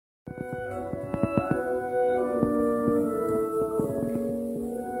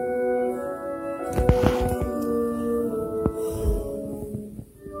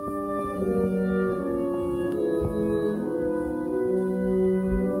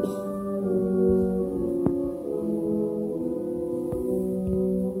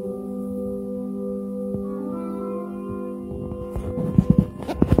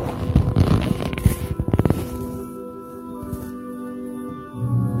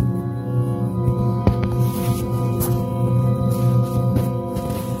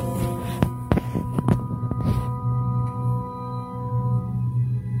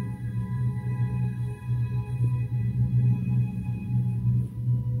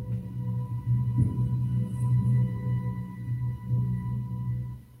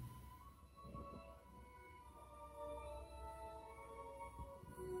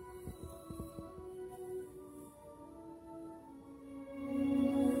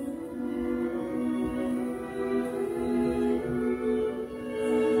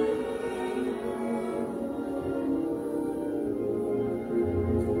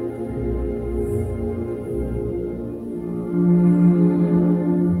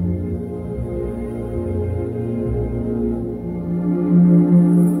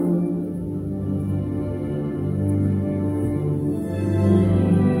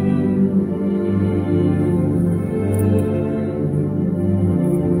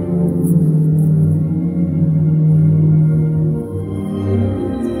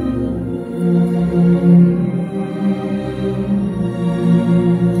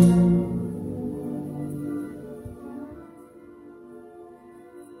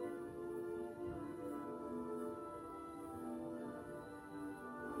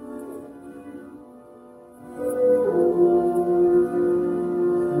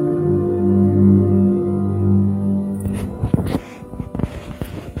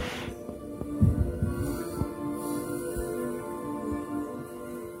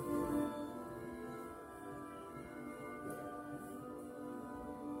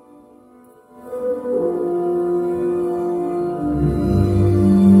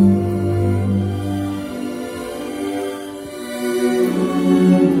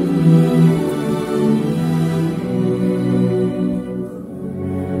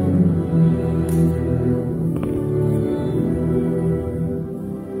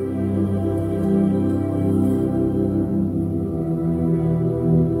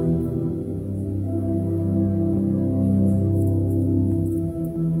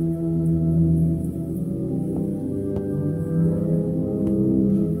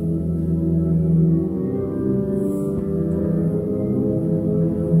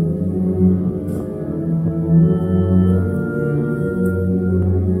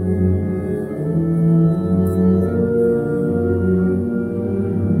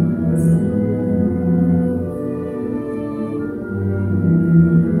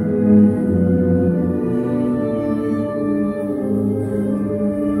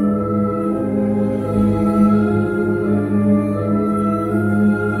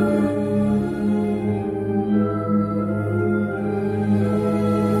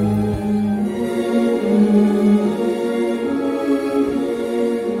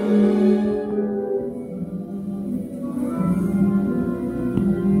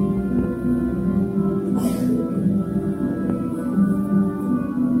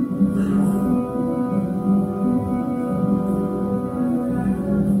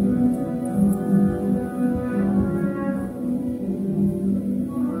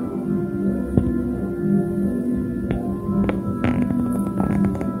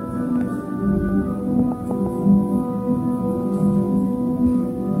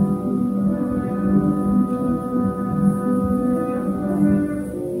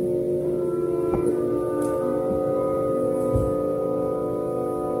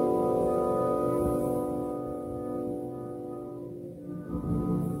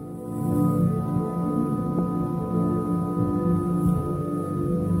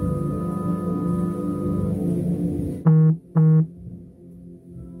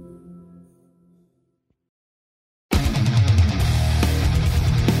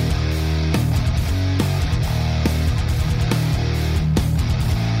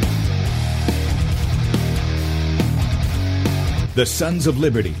The Sons of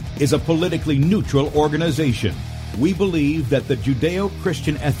Liberty is a politically neutral organization. We believe that the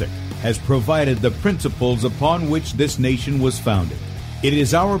Judeo-Christian ethic has provided the principles upon which this nation was founded. It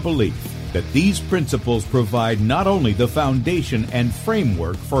is our belief that these principles provide not only the foundation and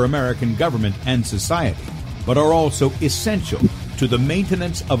framework for American government and society, but are also essential to the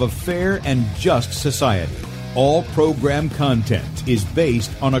maintenance of a fair and just society. All program content is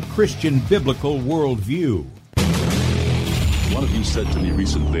based on a Christian biblical worldview. One of you said to me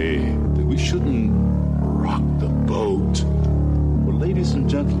recently that we shouldn't rock the boat. Well, ladies and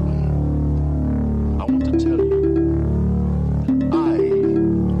gentlemen, I want to tell you that I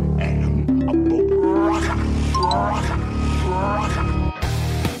am a boat rocker.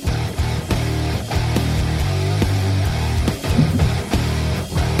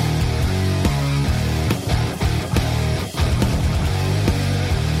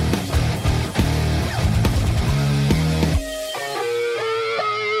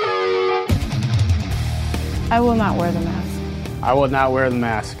 I will not wear the mask. I will not wear the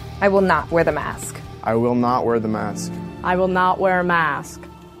mask. I will not wear the mask. I will not wear the mask. I will not wear a mask.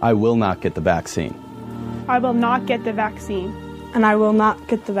 I will not get the vaccine. I will not get the vaccine. And I will not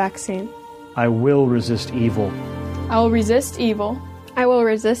get the vaccine. I will resist evil. I will resist evil. I will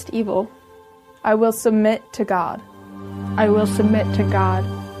resist evil. I will submit to God. I will submit to God.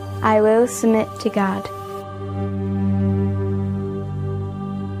 I will submit to God.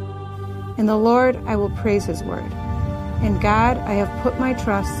 In the Lord I will praise His word. In God I have put my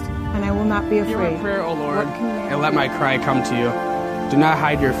trust, and I will not be afraid. Hear my prayer, O Lord, and let my cry come to you. Do not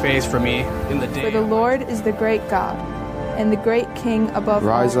hide your face from me in the day. For the Lord is the great God, and the great King above all.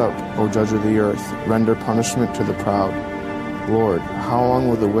 Rise up, O judge of the earth, render punishment to the proud. Lord, how long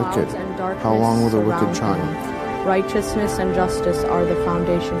will the wicked, triumph? Righteousness and justice are the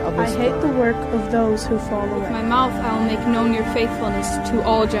foundation of His throne. I hate the work of those who fall away. With my mouth I will make known your faithfulness to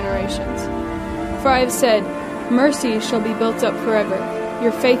all generations. For I have said, mercy shall be built up forever.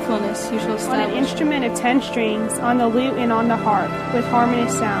 Your faithfulness you shall establish. On an instrument of 10 strings, on the lute and on the harp, with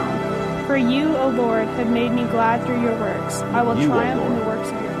harmonious sound. For you, O Lord, have made me glad through your works. I will triumph in the works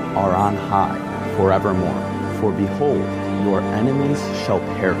of your hands. Are on high forevermore. For behold, your enemies shall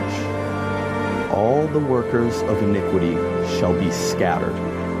perish. All the workers of iniquity shall be scattered.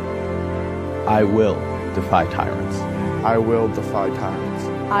 I will defy tyrants. I will defy tyrants.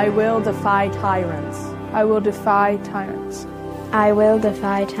 I will defy tyrants. I will defy tyrants. I will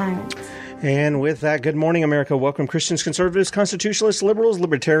defy tyrants. And with that, good morning, America. Welcome, Christians, conservatives, constitutionalists, liberals,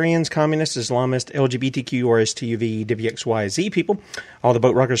 libertarians, communists, Islamists, LGBTQ, RSTUV, WXYZ people, all the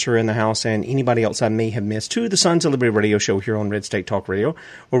boat rockers who are in the house, and anybody else I may have missed, to the Sons of Liberty radio show here on Red State Talk Radio,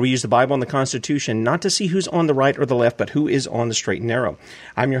 where we use the Bible and the Constitution not to see who's on the right or the left, but who is on the straight and narrow.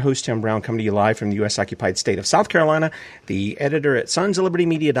 I'm your host, Tim Brown, coming to you live from the U.S.-occupied state of South Carolina, the editor at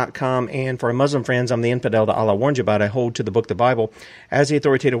sonsoflibertymedia.com, and for our Muslim friends, I'm the infidel that Allah warned you about. I hold to the book, the Bible, as the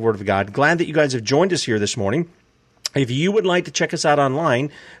authoritative word of God. Glad that you guys have joined us here this morning. If you would like to check us out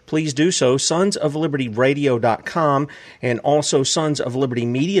online, please do so, sonsoflibertyradio.com and also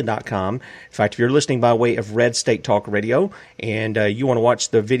sonsoflibertymedia.com. In fact, if you're listening by way of Red State Talk Radio and you want to watch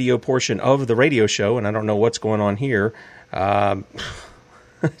the video portion of the radio show, and I don't know what's going on here,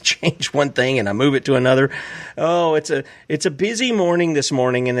 change one thing and I move it to another. Oh, it's a busy morning this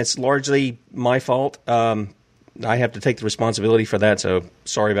morning, and it's largely my fault. I have to take the responsibility for that, so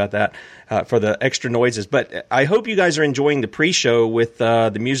sorry about that, for the extra noises. But I hope you guys are enjoying the pre-show with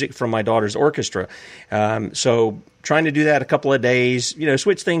the music from my daughter's orchestra. So trying to do that a couple of days,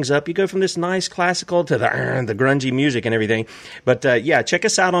 switch things up. You go from this nice classical to the grungy music and everything. But yeah, check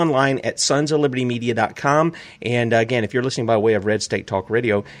us out online at sonsoflibertymedia.com. And again, if you're listening by way of Red State Talk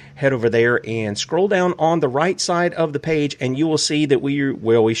Radio, head over there and scroll down on the right side of the page, and you will see that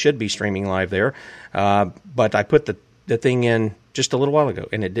we should be streaming live there. But I put the thing in just a little while ago,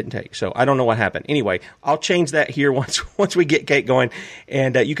 and it didn't take. So I don't know what happened. Anyway, I'll change that here once we get Kate going.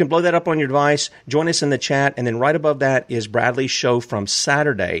 And you can blow that up on your device. Join us in the chat. And then right above that is Bradley's show from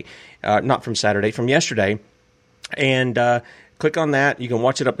Saturday. From yesterday. And click on that. You can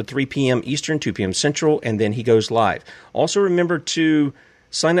watch it up to 3 p.m. Eastern, 2 p.m. Central, and then he goes live. Also remember to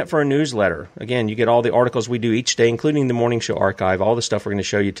sign up for our newsletter. Again, you get all the articles we do each day, including the morning show archive. All the stuff we're going to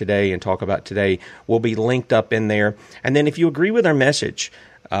show you today and talk about today will be linked up in there. And then if you agree with our message,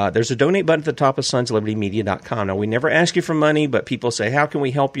 there's a donate button at the top of sonsoflibertymedia.com. Now, we never ask you for money, but people say, how can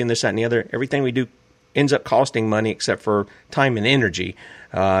we help you, and this, that, and the other. Everything we do ends up costing money except for time and energy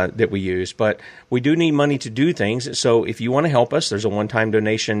that we use. But we do need money to do things. So if you want to help us, there's a one-time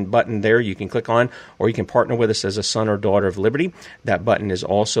donation button there you can click on, or you can partner with us as a son or daughter of Liberty. That button is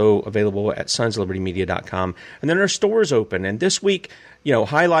also available at sonslibertymedia.com. And then our store is open. And this week,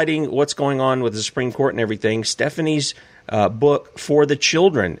 highlighting what's going on with the Supreme Court and everything, Stephanie's book For the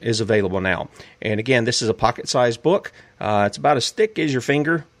Children is available now. And again, this is a pocket-sized book. It's about as thick as your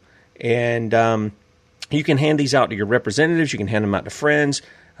finger. And you can hand these out to your representatives. You can hand them out to friends.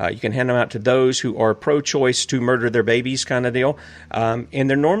 You can hand them out to those who are pro-choice to murder their babies kind of deal. And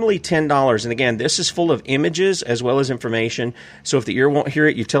they're normally $10. And again, this is full of images as well as information. So if the ear won't hear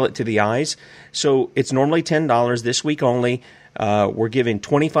it, you tell it to the eyes. So it's normally $10 this week only. We're giving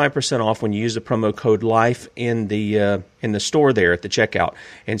 25% off when you use the promo code LIFE in the store there at the checkout.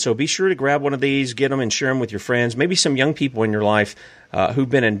 And so be sure to grab one of these, get them, and share them with your friends. Maybe some young people in your life who've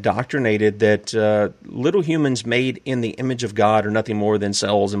been indoctrinated that little humans made in the image of God are nothing more than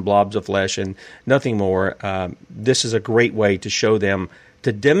cells and blobs of flesh and nothing more. This is a great way to show them,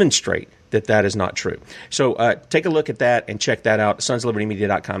 to demonstrate that is not true. So take a look at that and check that out,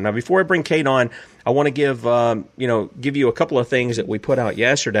 sonslibertymedia.com. Now, before I bring Kate on, I want to give you a couple of things that we put out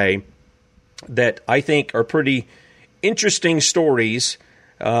yesterday that I think are pretty interesting stories.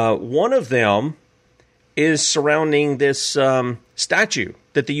 One of them is surrounding this statue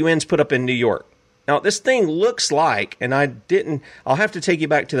that the UN's put up in New York. Now, this thing looks like, and I'll have to take you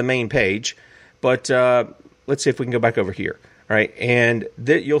back to the main page, but let's see if we can go back over here. All right, and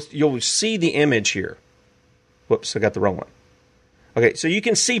you'll see the image here. Whoops, I got the wrong one. Okay, so you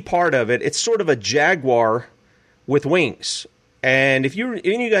can see part of it. It's sort of a jaguar with wings. And if any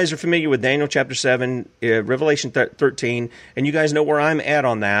of you guys are familiar with Daniel chapter 7, Revelation 13, and you guys know where I'm at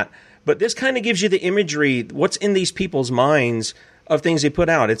on that, but this kind of gives you the imagery, what's in these people's minds of things they put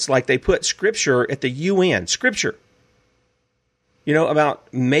out. It's like they put Scripture at the UN. Scripture.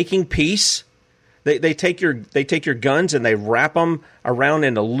 About making peace. They take your guns and they wrap them around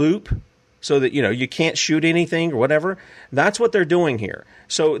in a loop so that you can't shoot anything or whatever. That's what they're doing here.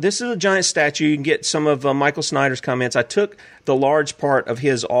 So this is a giant statue. You can get some of Michael Snyder's comments. I took the large part of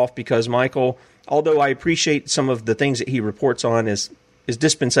his off because Michael, although I appreciate some of the things that he reports on, is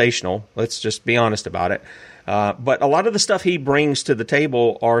dispensational. Let's just be honest about it. But a lot of the stuff he brings to the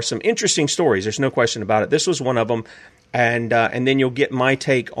table are some interesting stories. There's no question about it. This was one of them, and then you'll get my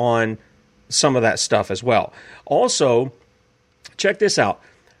take on some of that stuff as well. Also, check this out.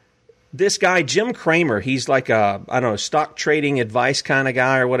 This guy, Jim Cramer, he's like a stock trading advice kind of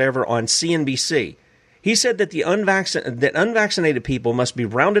guy or whatever on CNBC. He said that that unvaccinated people must be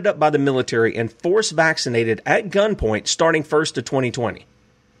rounded up by the military and force vaccinated at gunpoint starting 1st of 2020.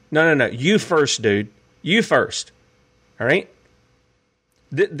 No. You first, dude. You first. All right?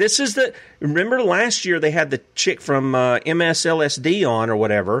 This is remember last year they had the chick from MSLSD on or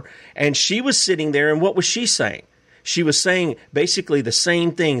whatever, and she was sitting there, and what was she saying? She was saying basically the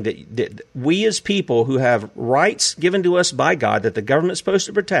same thing, that we as people who have rights given to us by God that the government's supposed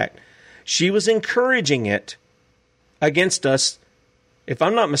to protect, she was encouraging it against us. If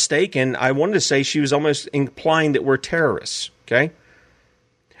I'm not mistaken, I wanted to say she was almost implying that we're terrorists, okay?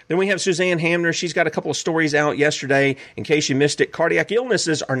 Then we have Suzanne Hamner. She's got a couple of stories out yesterday. In case you missed it, cardiac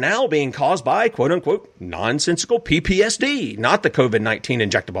illnesses are now being caused by, quote-unquote, nonsensical PTSD, not the COVID-19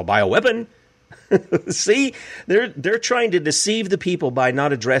 injectable bioweapon. See, they're trying to deceive the people by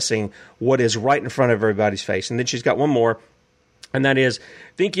not addressing what is right in front of everybody's face. And then she's got one more, and that is,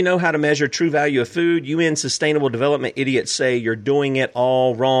 think you know how to measure true value of food? UN Sustainable Development idiots say you're doing it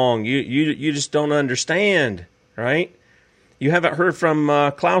all wrong. You just don't understand, right? You haven't heard from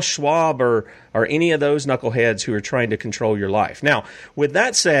Klaus Schwab or any of those knuckleheads who are trying to control your life. Now, with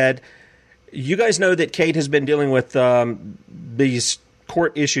that said, you guys know that Kate has been dealing with these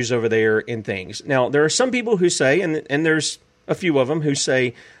court issues over there and things. Now, there are some people who say, and there's a few of them who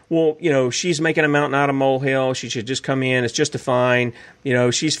say, well, she's making a mountain out of molehill. She should just come in. It's just a fine.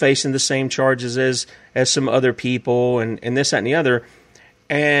 She's facing the same charges as some other people and this, that, and the other.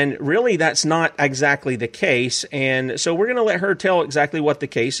 And really, that's not exactly the case. And so we're going to let her tell exactly what the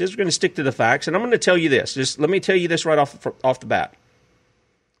case is. We're going to stick to the facts. And I'm going to tell you this. Just let me tell you this right off the bat.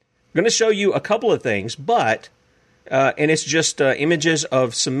 I'm going to show you a couple of things, but, and it's just images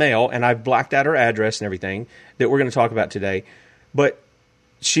of some mail, and I've blacked out her address and everything that we're going to talk about today. But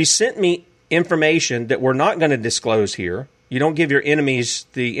she sent me information that we're not going to disclose here. You don't give your enemies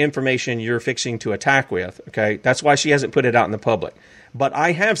the information you're fixing to attack with, okay? That's why she hasn't put it out in the public. But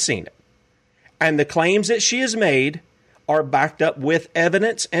I have seen it. And the claims that she has made are backed up with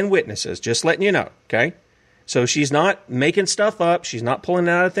evidence and witnesses, just letting you know, okay? So she's not making stuff up. She's not pulling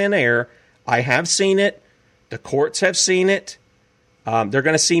it out of thin air. I have seen it. The courts have seen it. They're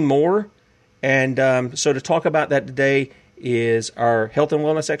going to see more. And so to talk about that today is our health and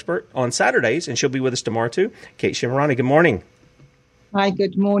wellness expert on Saturdays, and she'll be with us tomorrow too, Kate Shemirani. Good morning. Hi,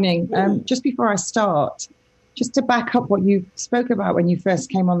 good morning. Just before I start, just to back up what you spoke about when you first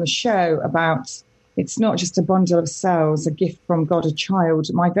came on the show about it's not just a bundle of cells, a gift from God, a child.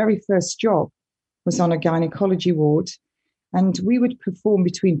 My very first job was on a gynecology ward, and we would perform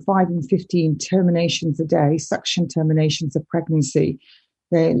between 5 and 15 terminations a day, suction terminations of pregnancy.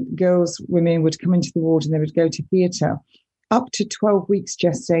 The girls, women would come into the ward and they would go to theatre up to 12 weeks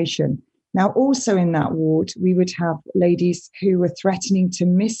gestation. Now, also in that ward, we would have ladies who were threatening to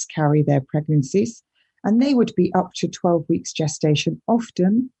miscarry their pregnancies, and they would be up to 12 weeks gestation.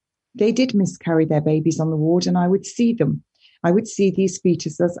 Often, they did miscarry their babies on the ward, and I would see them. I would see these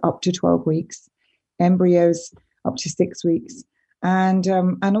fetuses up to 12 weeks, embryos up to 6 weeks. And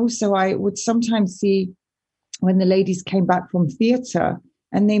also I would sometimes see when the ladies came back from theatre,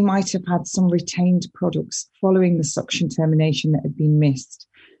 and they might have had some retained products following the suction termination that had been missed.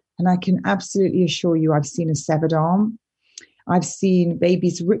 And I can absolutely assure you, I've seen a severed arm. I've seen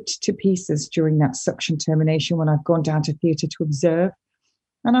babies ripped to pieces during that suction termination when I've gone down to theatre to observe.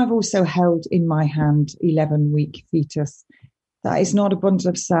 And I've also held in my hand 11-week fetus. That is not a bundle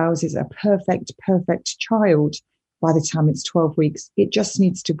of cells. It's a perfect child by the time it's 12 weeks. It just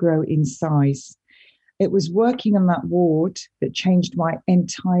needs to grow in size. It was working on that ward that changed my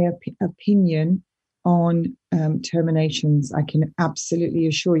entire opinion on terminations. I can absolutely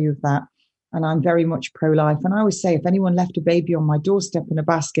assure you of that. And I'm very much pro-life. And I always say, if anyone left a baby on my doorstep in a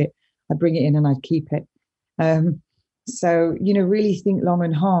basket, I'd bring it in and I'd keep it. So, really think long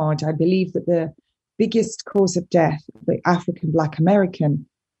and hard. I believe that the biggest cause of death, the African Black American,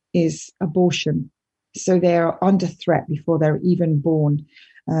 is abortion. So they are under threat before they're even born.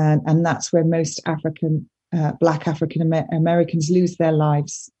 And that's where most Black African Americans lose their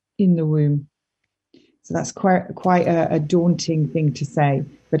lives, in the womb. So that's quite a daunting thing to say,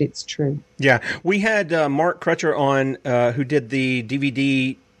 but it's true. Yeah. We had Mark Crutcher on who did the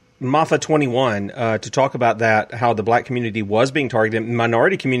DVD MAFA 21 to talk about that, how the Black community was being targeted.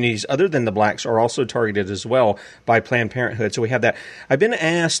 Minority communities other than the Blacks are also targeted as well by Planned Parenthood. So we have that. I've been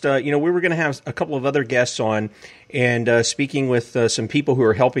asked, we were going to have a couple of other guests on, and speaking with some people who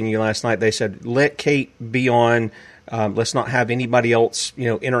were helping you last night, they said, let Kate be on. Let's not have anybody else,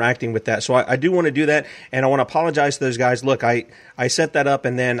 interacting with that. So I do want to do that, and I want to apologize to those guys. Look, I set that up,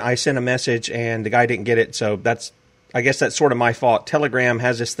 and then I sent a message, and the guy didn't get it, so I guess that's sort of my fault. Telegram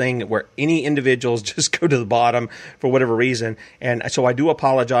has this thing where any individuals just go to the bottom for whatever reason. And so I do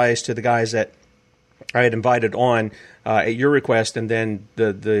apologize to the guys that I had invited on at your request. And then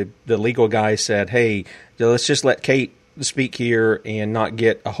the legal guy said, hey, let's just let Kate speak here and not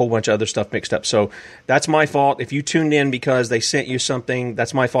get a whole bunch of other stuff mixed up. So that's my fault. If you tuned in because they sent you something,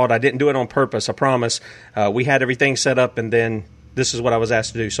 that's my fault. I didn't do it on purpose, I promise. We had everything set up, and then this is what I was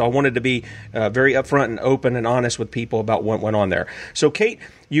asked to do. So I wanted to be very upfront and open and honest with people about what went on there. So, Kate,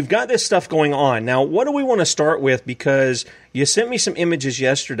 you've got this stuff going on. Now, what do we want to start with? Because you sent me some images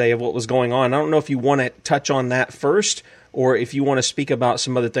yesterday of what was going on. I don't know if you want to touch on that first or if you want to speak about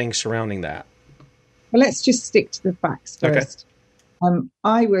some other things surrounding that. Well, let's just stick to the facts first. Okay.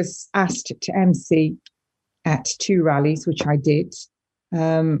 I was asked to MC at 2 rallies, which I did.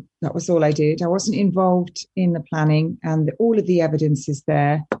 That was all I did. I wasn't involved in the planning, and all of the evidence is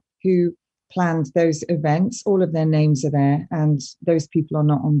there. Who planned those events? All of their names are there, and those people are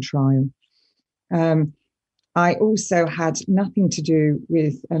not on trial. I also had nothing to do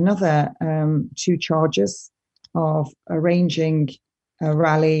with another 2 charges of arranging a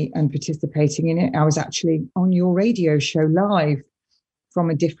rally and participating in it. I was actually on your radio show live from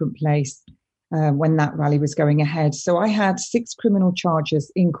a different place when that rally was going ahead. So I had 6 criminal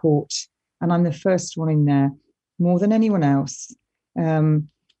charges in court, and I'm the first one in there, more than anyone else. And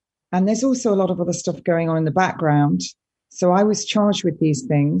there's also a lot of other stuff going on in the background. So I was charged with these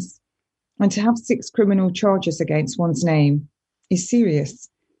things. And to have 6 criminal charges against one's name is serious,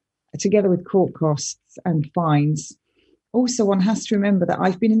 together with court costs and fines. Also, one has to remember that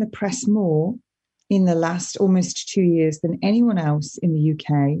I've been in the press more in the last almost 2 years than anyone else in the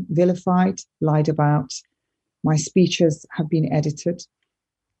UK, vilified, lied about. My speeches have been edited.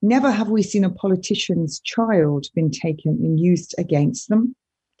 Never have we seen a politician's child been taken and used against them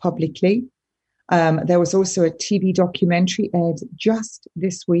publicly. There was also a TV documentary aired just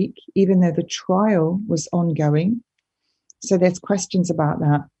this week, even though the trial was ongoing. So there's questions about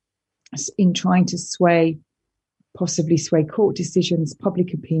that in trying to possibly sway court decisions,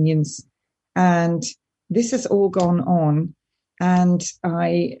 public opinions. And this has all gone on And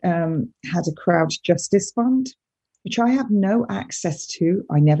I had a crowd justice fund, which I have no access to.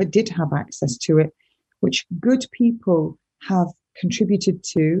 I never did have access to it, which good people have contributed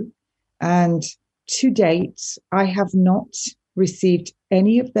to. And to date, I have not received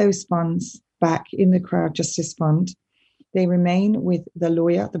any of those funds back in the crowd justice fund. They remain with the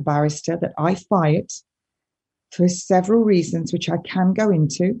lawyer, the barrister that I fired for several reasons, which I can go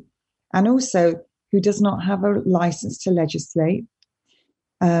into, and also who does not have a license to legislate.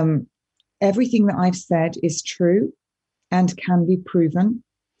 Everything that I've said is true and can be proven.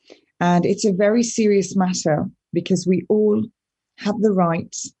 And it's a very serious matter because we all have the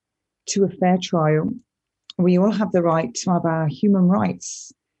right to a fair trial. We all have the right to have our human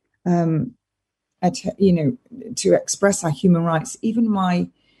rights, to express our human rights, even my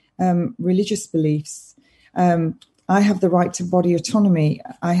religious beliefs. I have the right to body autonomy.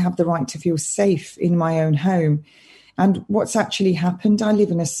 I have the right to feel safe in my own home. And what's actually happened, I live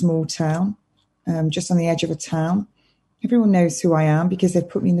in a small town, just on the edge of a town. Everyone knows who I am because they've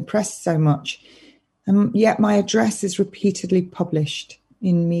put me in the press so much. Yet my address is repeatedly published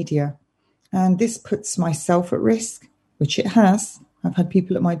in media. And this puts myself at risk, which it has. I've had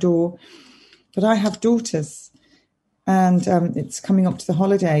people at my door. But I have daughters, and it's coming up to the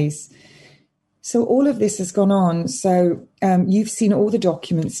holidays. So all of this has gone on. So you've seen all the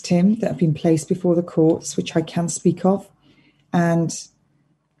documents, Tim, that have been placed before the courts, which I can speak of. And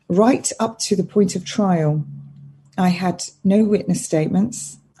right up to the point of trial, I had no witness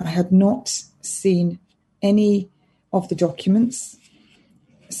statements. I had not seen any of the documents.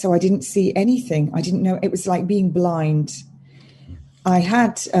 So I didn't see anything. I didn't know. It was like being blind. I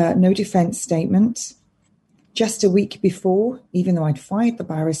had no defense statement. Just a week before, even though I'd fired the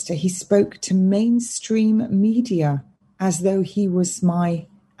barrister, he spoke to mainstream media as though he was my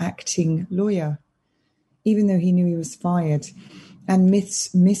acting lawyer, even though he knew he was fired. And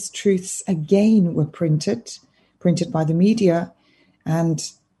mistruths again were printed by the media. And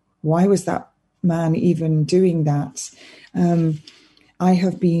why was that man even doing that? I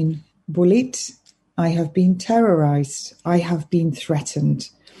have been bullied. I have been terrorized. I have been threatened.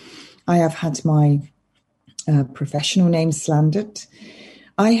 I have had my professional name slandered.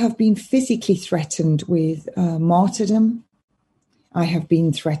 I have been physically threatened with martyrdom. I have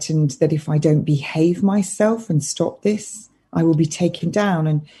been threatened that if I don't behave myself and stop this, I will be taken down.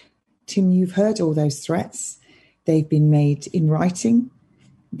 And Tim, you've heard all those threats. They've been made in writing.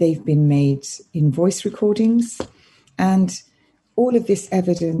 They've been made in voice recordings. And all of this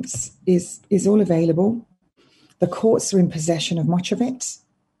evidence is all available. The courts are in possession of much of it,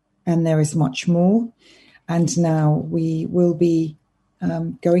 and there is much more. And now we will be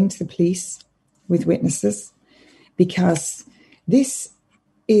going to the police with witnesses because this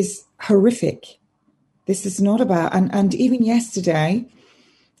is horrific. This is not about, and even yesterday,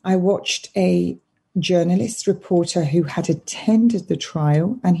 I watched a journalist reporter who had attended the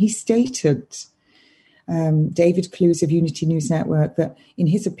trial, and he stated, David Clues of Unity News Network, that in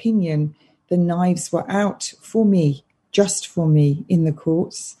his opinion, the knives were out for me, just for me in the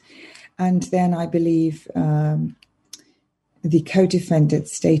courts. And then I believe the co-defendant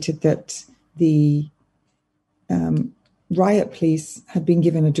stated that the riot police had been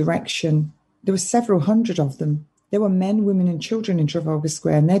given a direction. There were several hundred of them. There were men, women, and children in Trafalgar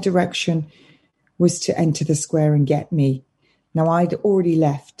Square, and their direction was to enter the square and get me. Now, I'd already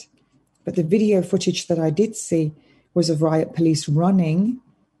left, but the video footage that I did see was of riot police running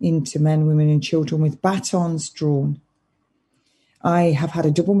into men, women, and children with batons drawn. I have had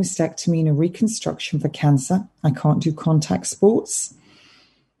a double mastectomy and a reconstruction for cancer. I can't do contact sports.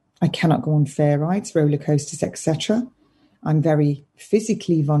 I cannot go on fair rides, roller coasters, etc. I'm very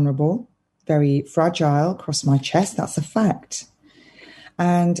physically vulnerable, very fragile across my chest. That's a fact.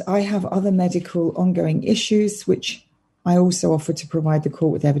 And I have other medical ongoing issues, which I also offer to provide the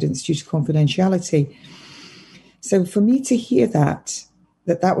court with evidence due to confidentiality. So for me to hear that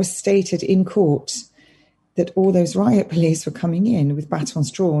was stated in court, that all those riot police were coming in with batons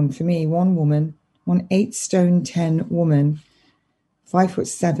drawn, for me, one woman, 8 stone 10 woman,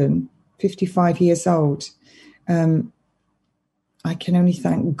 5'7", 55 years old. I can only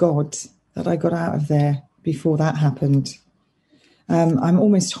thank God that I got out of there before that happened. I'm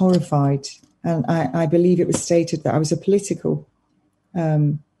almost horrified. And I believe it was stated that I was a political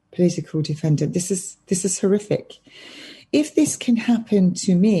defendant. This is horrific. If this can happen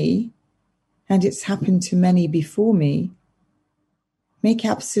to me, and it's happened to many before me, make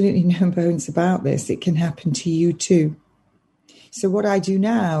absolutely no bones about this. It can happen to you too. So what I do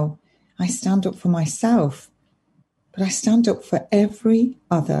now, I stand up for myself, but I stand up for every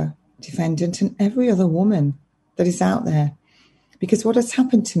other defendant and every other woman that is out there. because what has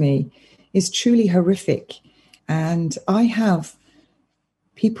happened to me is truly horrific. And I have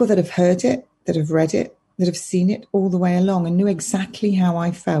people that have heard it, that have read it, that have seen it all the way along and knew exactly how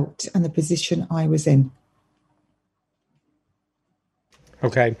I felt and the position I was in.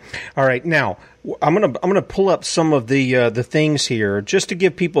 Okay. All right. Now, I'm gonna pull up some of the things here just to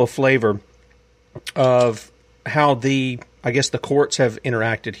give people a flavor of how the courts have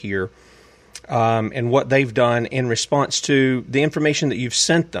interacted here, and what they've done in response to the information that you've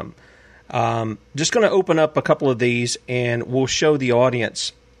sent them. Just going to open up a couple of these, and we'll show the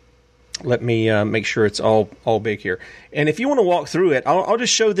audience. Let me make sure it's all big here. And if you want to walk through it, I'll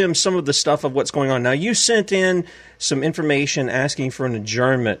just show them some of the stuff of what's going on. Now, you sent in some information asking for an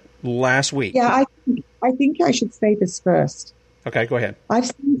adjournment last week. Yeah, I think I should say this first. Okay, go ahead.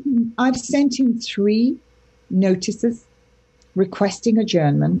 I've sent in 3 notices requesting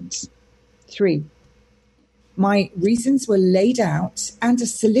adjournment. 3. My reasons were laid out, and a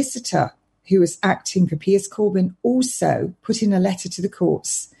solicitor who was acting for Piers Corbyn also put in a letter to the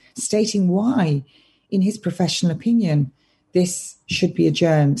courts stating why, in his professional opinion, this should be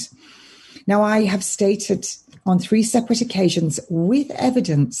adjourned. Now, I have stated on 3 separate occasions with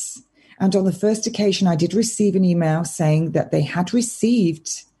evidence, and on the first occasion I did receive an email saying that they had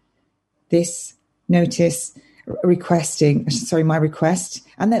received this notice my request,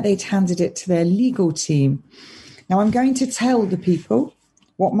 and that they'd handed it to their legal team. Now, I'm going to tell the people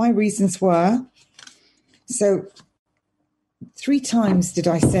what my reasons were. So 3 times did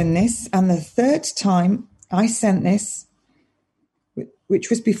I send this, and the 3rd time I sent this, which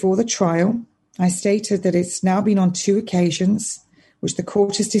was before the trial, I stated that it's now been on 2 occasions, which the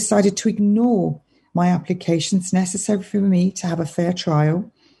court has decided to ignore my applications necessary for me to have a fair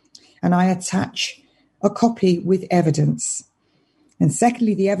trial, and I attach a copy with evidence. And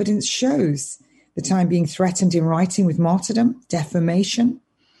secondly, the evidence shows that I'm being threatened in writing with martyrdom, defamation,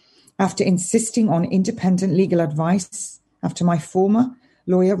 after insisting on independent legal advice, after my former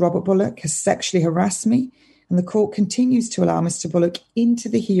lawyer, Robert Bullock, has sexually harassed me, and the court continues to allow Mr. Bullock into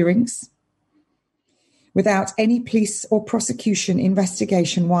the hearings without any police or prosecution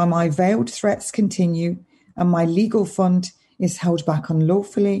investigation while my veiled threats continue and my legal fund is held back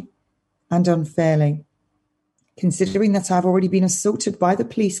unlawfully and unfairly. Considering that I've already been assaulted by the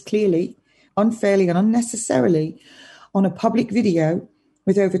police clearly, unfairly and unnecessarily on a public video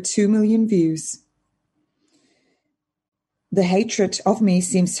with over 2 million views. The hatred of me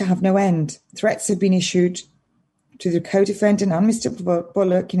seems to have no end. Threats have been issued to the co-defendant and Mr.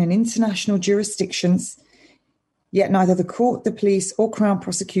 Bullock in an international jurisdictions, yet neither the court, the police or Crown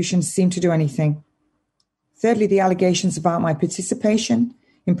prosecution seem to do anything. Thirdly, the allegations about my participation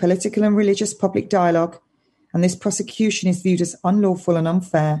in political and religious public dialogue, and this prosecution is viewed as unlawful and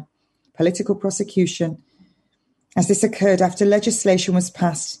unfair. Political prosecution, as this occurred after legislation was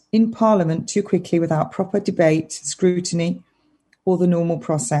passed in Parliament too quickly without proper debate, scrutiny, or the normal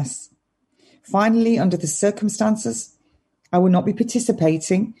process. Finally, under the circumstances, I will not be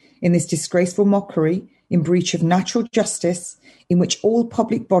participating in this disgraceful mockery in breach of natural justice in which all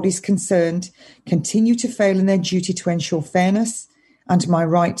public bodies concerned continue to fail in their duty to ensure fairness and my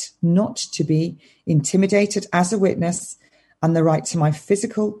right not to be intimidated as a witness and the right to my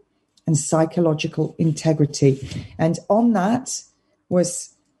physical and psychological integrity. And on that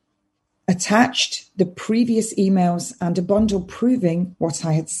was attached the previous emails and a bundle proving what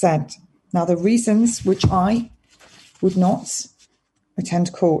I had said. Now, the reasons which I would not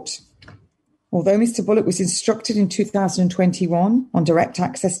attend court. Although Mr. Bullock was instructed in 2021 on direct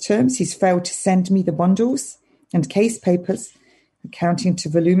access terms, he's failed to send me the bundles and case papers accounting to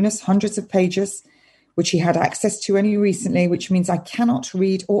voluminous hundreds of pages, which he had access to only recently, which means I cannot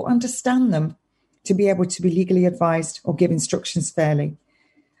read or understand them to be able to be legally advised or give instructions fairly.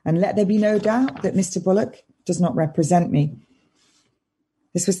 And let there be no doubt that Mr. Bullock does not represent me.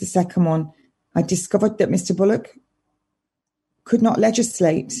 This was the second one. I discovered that Mr. Bullock could not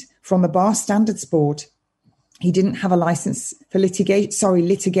legislate from the Bar Standards Board. He didn't have a license for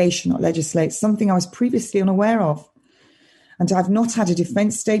litigation, not legislate, something I was previously unaware of. And I've not had a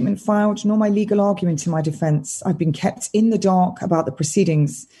defence statement filed, nor my legal argument in my defence. I've been kept in the dark about the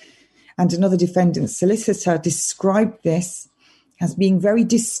proceedings. And another defendant's solicitor described this as being very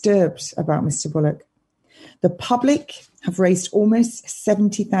disturbed about Mr. Bullock. The public have raised almost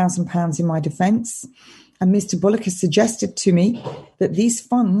 £70,000 in my defence, and Mr. Bullock has suggested to me that these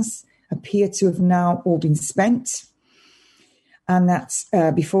funds appear to have now all been spent, and that's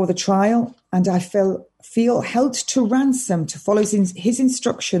before the trial, and I feel held to ransom to follow his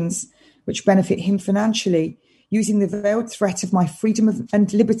instructions, which benefit him financially, using the veiled threat of my freedom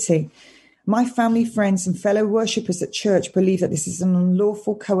and liberty My family, friends, and fellow worshippers at church believe that this is an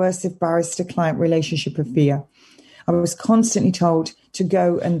unlawful, coercive barrister-client relationship of fear. I was constantly told to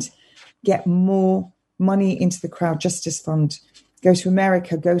go and get more money into the Crowd Justice Fund. Go to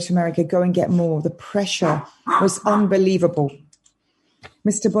America, go and get more. The pressure was unbelievable.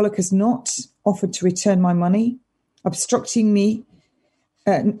 Mr. Bullock has not offered to return my money, obstructing me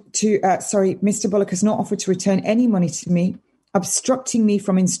Mr. Bullock has not offered to return any money to me, obstructing me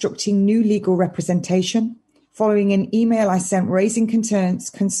from instructing new legal representation. Following an email I sent raising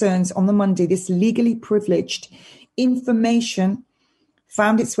concerns on the Monday, this legally privileged information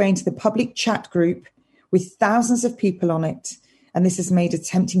found its way into the public chat group with thousands of people on it, and this has made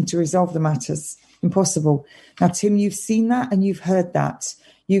attempting to resolve the matters impossible. Now, Tim, you've seen that and you've heard that.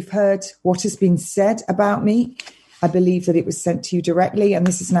 You've heard what has been said about me. I believe that it was sent to you directly, and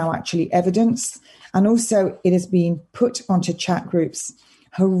this is now actually evidence. And also it has been put onto chat groups,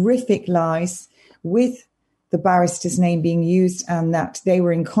 horrific lies with the barrister's name being used, and that they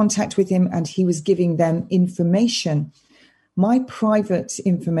were in contact with him and he was giving them information, my private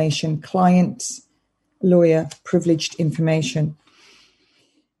information, client, lawyer, privileged information.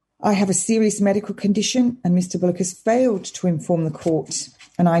 I have a serious medical condition, and Mr. Bullock has failed to inform the court,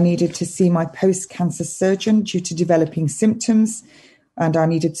 and I needed to see my post-cancer surgeon due to developing symptoms, and I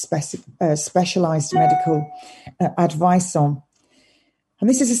needed specialized medical advice on. And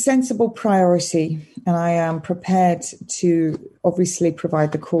this is a sensible priority, and I am prepared to obviously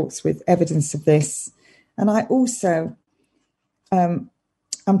provide the courts with evidence of this. And I also am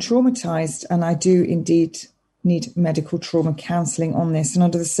traumatized, and I do indeed need medical trauma counselling on this. And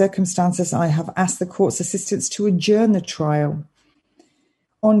under the circumstances, I have asked the court's assistants to adjourn the trial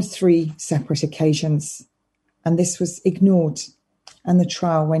on 3 separate occasions. And this was ignored, and the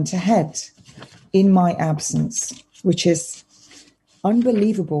trial went ahead in my absence, which is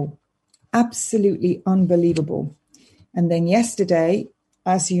unbelievable, absolutely unbelievable. And then yesterday,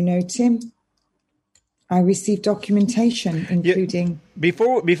 as you know, Tim, I received documentation, including...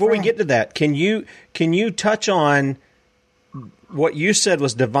 Before we get to that, can you touch on what you said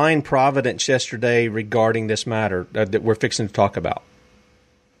was divine providence yesterday regarding this matter that we're fixing to talk about?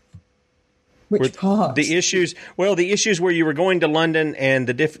 Which part? The issues where you were going to London, and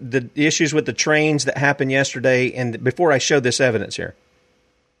the issues with the trains that happened yesterday, and before I show this evidence here.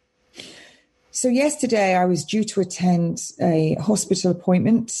 So yesterday I was due to attend a hospital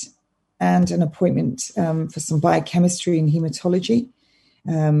appointment and an appointment for some biochemistry and hematology,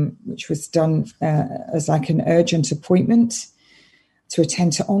 which was done as like an urgent appointment to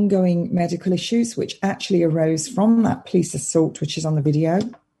attend to ongoing medical issues, which actually arose from that police assault, which is on the video.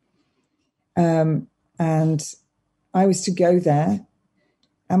 And I was to go there,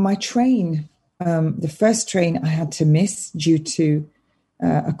 and my train, the first train I had to miss due to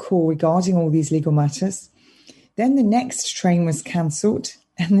a call regarding all these legal matters. Then the next train was cancelled,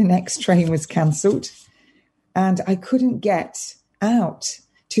 and the next train was cancelled, and I couldn't get out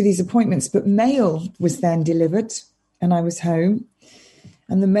to these appointments, but mail was then delivered, and I was home.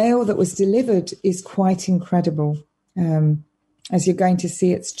 And the mail that was delivered is quite incredible. As you're going to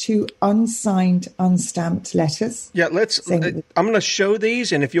see, it's 2 unsigned, unstamped letters. Yeah, I'm going to show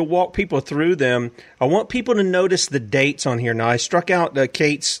these, and if you'll walk people through them, I want people to notice the dates on here. Now, I struck out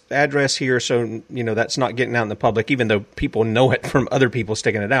Kate's address here, so that's not getting out in the public, even though people know it from other people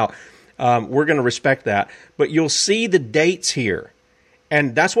sticking it out. We're going to respect that, but you'll see the dates here,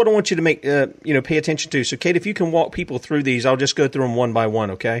 and that's what I want you to make pay attention to. So, Kate, if you can walk people through these, I'll just go through them one by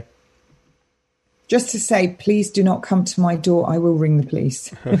one. Okay. Just to say, please do not come to my door. I will ring the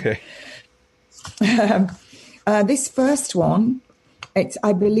police. Okay. This first one,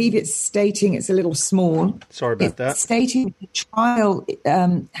 I believe it's stating, it's a little small. Sorry about that. Stating the trial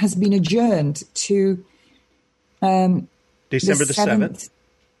has been adjourned to December the 7th.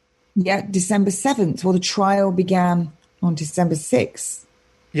 Yeah, December 7th. Well, the trial began on December 6th.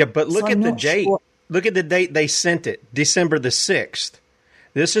 Yeah, but look at the date. Sure. Look at the date they sent it, December the 6th.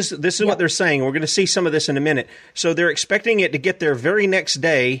 This is what they're saying. We're going to see some of this in a minute. So they're expecting it to get there very next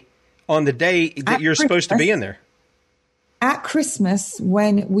day on the day that you're supposed to be in there. At Christmas,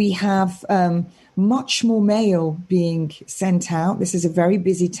 when we have much more mail being sent out, this is a very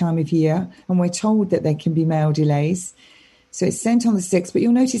busy time of year, and we're told that there can be mail delays. So it's sent on the 6th, but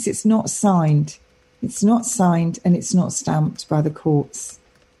you'll notice it's not signed. It's not signed, and it's not stamped by the courts.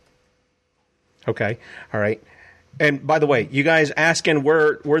 Okay. All right. And by the way, you guys asking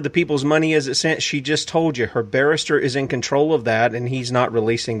where the people's money is sent, she just told you her barrister is in control of that, and he's not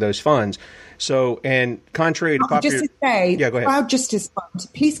releasing those funds. So, and contrary to popular... Just to say, yeah, go ahead. Crowd Justice Fund,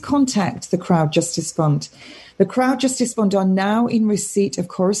 please contact the Crowd Justice Fund. The Crowd Justice Fund are now in receipt of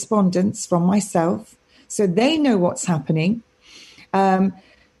correspondence from myself, so they know what's happening.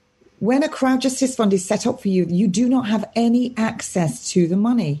 When a Crowd Justice Fund is set up for you, you do not have any access to the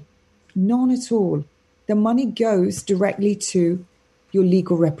money. None at all. The money goes directly to your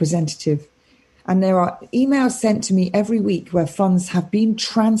legal representative. And there are emails sent to me every week where funds have been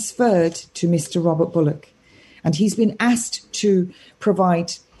transferred to Mr. Robert Bullock. And he's been asked to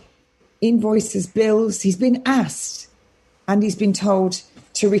provide invoices, bills. He's been asked, and he's been told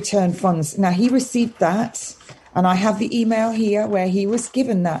to return funds. Now, he received that, and I have the email here where he was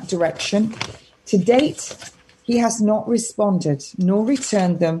given that direction. To date, he has not responded, nor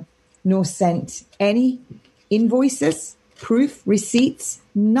returned them, nor sent any invoices, proof, receipts,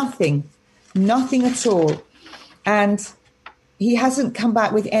 nothing at all. And he hasn't come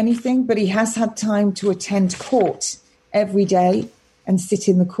back with anything, but he has had time to attend court every day and sit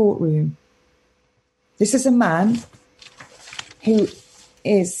in the courtroom. This is a man who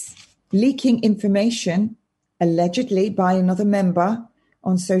is leaking information, allegedly by another member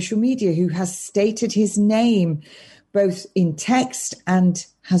on social media, who has stated his name both in text and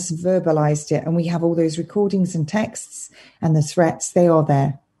has verbalized it. And we have all those recordings and texts and the threats. They are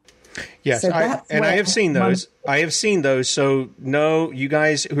there. Yes, so I have seen those. I have seen those. So no, you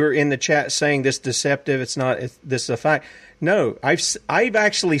guys who are in the chat saying this deceptive, it's not. This is a fact. No, I've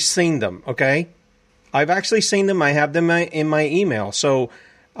actually seen them. Okay, I've actually seen them. I have them in my email. So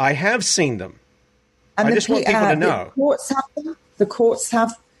I have seen them. And I just want people to know. The courts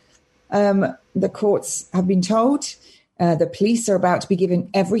have been told. The police are about to be given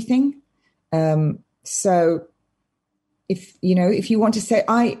everything. So. If you want to say,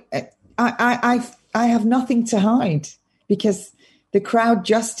 I have nothing to hide, because the Crowd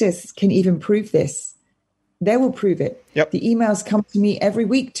Justice can even prove this. They will prove it. Yep. The emails come to me every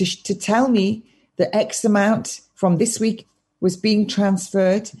week to tell me that X amount from this week was being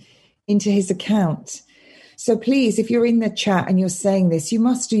transferred into his account. So please, if you're in the chat and you're saying this, you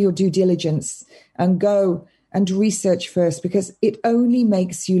must do your due diligence and go and research first, because it only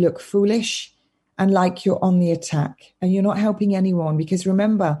makes you look foolish and like you're on the attack, and you're not helping anyone. Because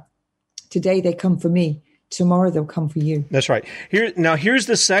remember, today they come for me, tomorrow they'll come for you. That's right. Here's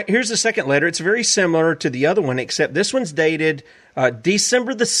the second letter. It's very similar to the other one, except this one's dated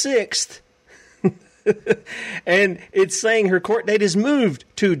December the 6th, and it's saying her court date is moved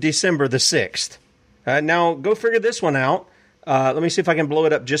to December the 6th. Now, go figure this one out. Let me see if I can blow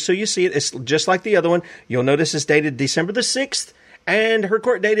it up just so you see it. It's just like the other one. You'll notice it's dated December the 6th. And her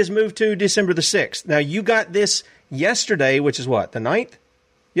court date is moved to December the 6th. Now, you got this yesterday, which is what, the 9th?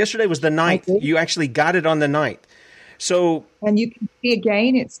 Yesterday was the 9th. You actually got it on the 9th. So, and you can see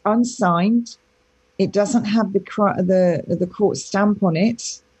again, it's unsigned. It doesn't have the court stamp on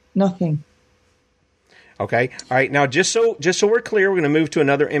it. Nothing. Okay. All right. Now, just so we're clear, we're going to move to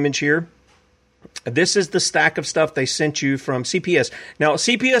another image here. This is the stack of stuff they sent you from CPS. Now,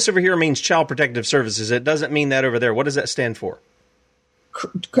 CPS over here means Child Protective Services. It doesn't mean that over there. What does that stand for?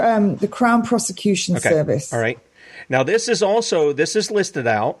 The Crown Prosecution Service. All right. Now, this is listed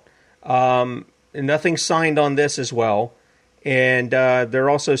out. Nothing signed on this as well. And they're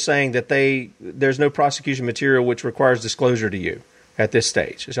also saying that there's no prosecution material which requires disclosure to you at this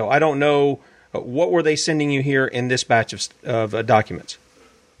stage. So I don't know, what were they sending you here in this batch of documents?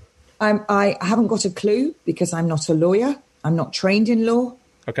 I haven't got a clue, because I'm not a lawyer. I'm not trained in law.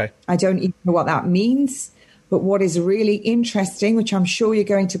 Okay. I don't even know what that means. But what is really interesting, which I'm sure you're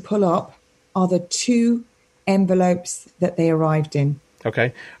going to pull up, are the 2 envelopes that they arrived in.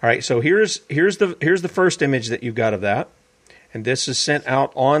 Okay. All right. So here's the first image that you've got of that. And this is sent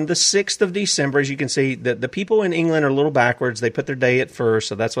out on the 6th of December. As you can see, the people in England are a little backwards. They put their day at first,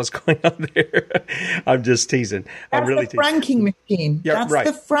 so that's what's going on there. I'm just teasing. That's the franking machine. Yeah, that's right.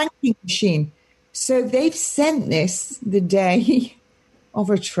 the franking machine. So they've sent this the day of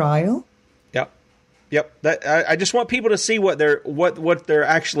a trial. Yep. I just want people to see what they're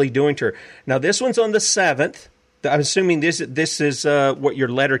actually doing to her. Now, this one's on the 7th. I'm assuming this is what your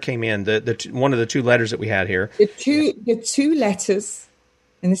letter came in. One of the 2 letters that we had here. The two letters,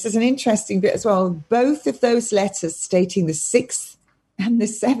 and this is an interesting bit as well. Both of those letters stating the 6th and the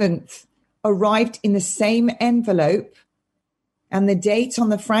 7th arrived in the same envelope, and the date on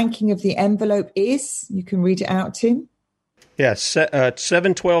the franking of the envelope is, you can read it out, Tim. Yes,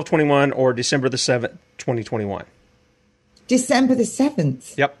 7/12/21 or December the 7th, 2021. December the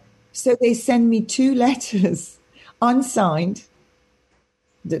 7th. Yep. So they send me 2 letters, unsigned.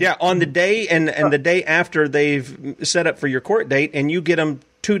 On the day and the day after they've set up for your court date, and you get them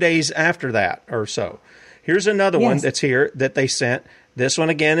 2 days after that or so. Here's another one that's here that they sent. This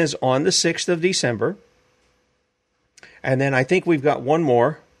one again is on the 6th of December. And then I think we've got one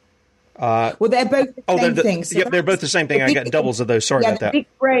more. Well, they're both the same thing. So they're both the same thing. I got doubles of those. Sorry about that.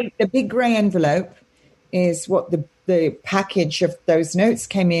 The big grey envelope is what the package of those notes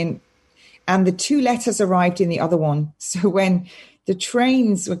came in, and the 2 letters arrived in the other one. So when the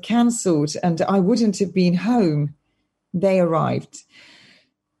trains were cancelled and I wouldn't have been home, they arrived.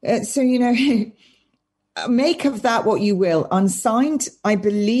 So, make of that what you will. Unsigned, I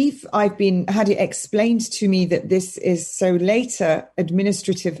believe I've had it explained to me that this is so later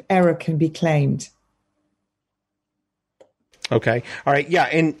administrative error can be claimed. Okay. All right. Yeah.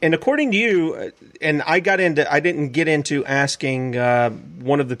 And according to you, and I didn't get into asking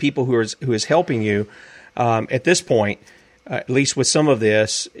one of the people who is helping you at this point, at least with some of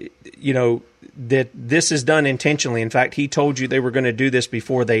this, that this is done intentionally. In fact, he told you they were going to do this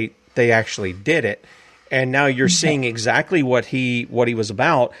before they actually did it. And now you're seeing exactly what he was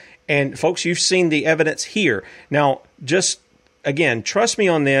about. And folks, you've seen the evidence here. Now, just again, trust me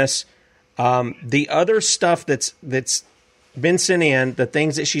on this. The other stuff that's been sent in, the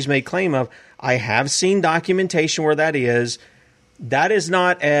things that she's made claim of, I have seen documentation where that is. That is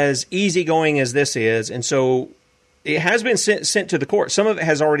not as easygoing as this is. And so it has been sent to the court. Some of it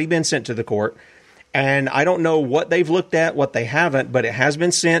has already been sent to the court. And I don't know what they've looked at, what they haven't, but it has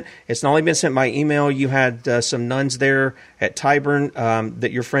been sent. It's not only been sent by email. You had some nuns there at Tyburn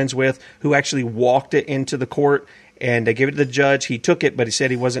that you're friends with who actually walked it into the court, and they gave it to the judge. He took it, but he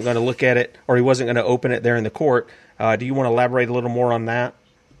said he wasn't going to look at it, or he wasn't going to open it there in the court. Do you want to elaborate a little more on that?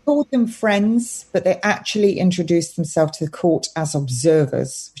 Called them friends, but they actually introduced themselves to the court as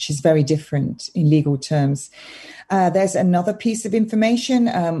observers, which is very different in legal terms. There's another piece of information.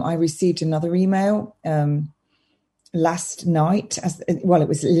 I received another email last night. It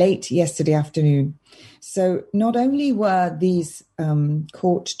was late yesterday afternoon. So not only were these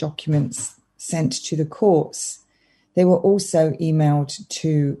court documents sent to the courts, they were also emailed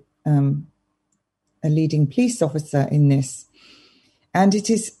to a leading police officer in this. And it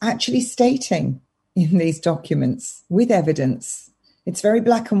is actually stating in these documents with evidence. It's very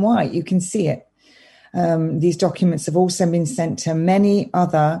black and white. You can see it. These documents have also been sent to many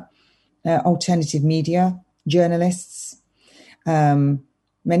other alternative media, journalists.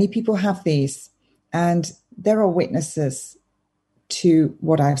 Many people have these. And there are witnesses to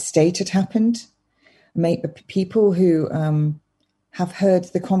what I've stated happened. People who have heard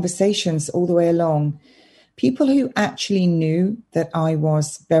the conversations all the way along. People who actually knew that I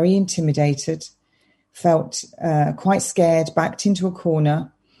was very intimidated, felt quite scared, backed into a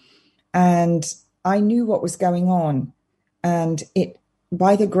corner, and I knew what was going on. And it,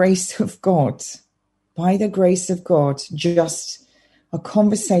 by the grace of God, just a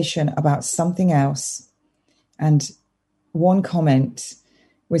conversation about something else and one comment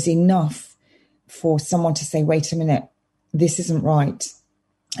was enough for someone to say, wait a minute, this isn't right.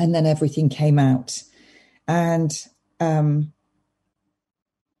 And then everything came out. And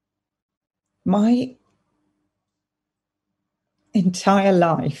my entire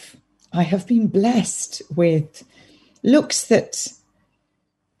life, I have been blessed with looks that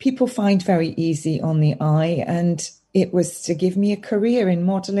people find very easy on the eye. And it was to give me a career in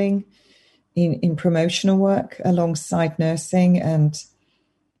modeling, in promotional work alongside nursing. And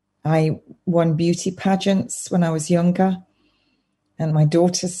I won beauty pageants when I was younger. And my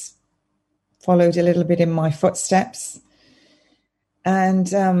daughters followed a little bit in my footsteps. And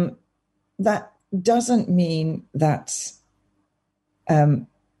that doesn't mean that I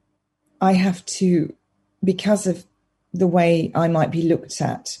have to, because of the way I might be looked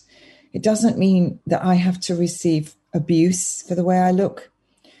at, it doesn't mean that I have to receive abuse for the way I look,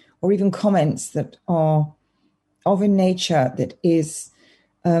 or even comments that are of a nature that is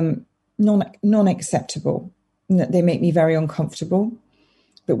non-acceptable, and that they make me very uncomfortable.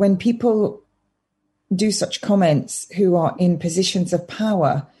 But when people do such comments who are in positions of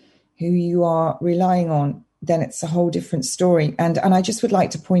power, who you are relying on, then it's a whole different story. And I just would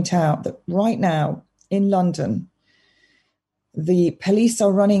like to point out that right now in London, the police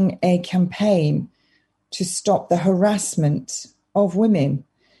are running a campaign to stop the harassment of women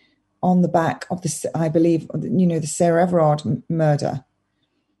on the back of I believe, the Sarah Everard murder.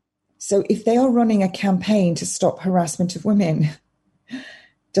 So if they are running a campaign to stop harassment of women,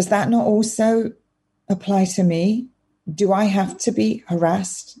 does that not also apply to me? Do I have to be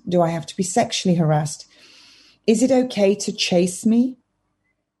harassed? Do I have to be sexually harassed? Is it okay to chase me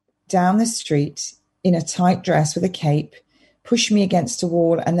down the street in a tight dress with a cape, push me against a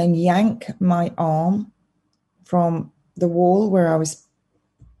wall, and then yank my arm from the wall where I was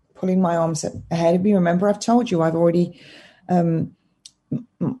pulling my arms ahead of me? Remember, I've told you I've already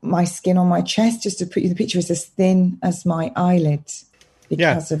my skin on my chest, just to put you the picture, is as thin as my eyelid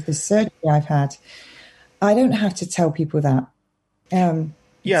because of the surgery I've had. I don't have to tell people that.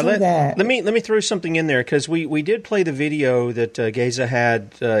 Let me throw something in there, because we did play the video that Geza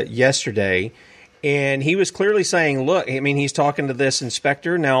had yesterday, and he was clearly saying, look, I mean, he's talking to this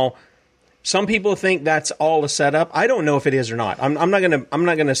inspector. Now, some people think that's all a setup. I don't know if it is or not. I'm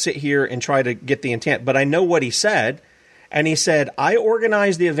not gonna sit here and try to get the intent, but I know what he said. And he said, I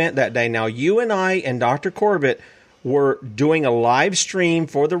organized the event that day. Now, you and I and Dr. Corbett were doing a live stream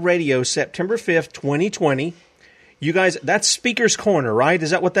for the radio September 5th, 2020. You guys, that's Speaker's Corner, right?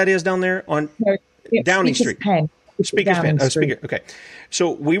 Is that what that is down there on Downing Street? Speaker's Pen. Oh, Speaker. Okay.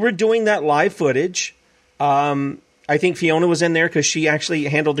 So we were doing that live footage. I think Fiona was in there because she actually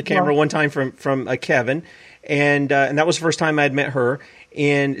handled the camera one time from Kevin, and that was the first time I had met her.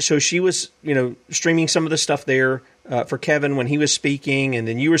 And so she was, streaming some of the stuff there for Kevin when he was speaking, and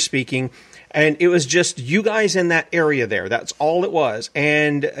then you were speaking, and it was just you guys in that area there. That's all it was.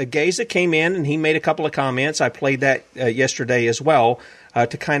 And Geza came in and he made a couple of comments. I played that yesterday as well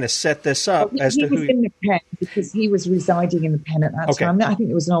to kind of set this up as to who. He was in the pen because he was residing in the pen at that time. I think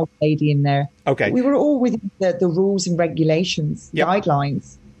there was an old lady in there. Okay, but we were all within the rules and regulations,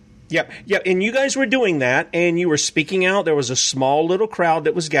 guidelines. Yep. And you guys were doing that, and you were speaking out. There was a small little crowd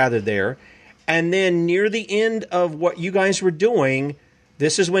that was gathered there. And then near the end of what you guys were doing,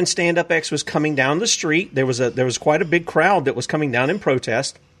 this is when Stand Up X was coming down the street. There was quite a big crowd that was coming down in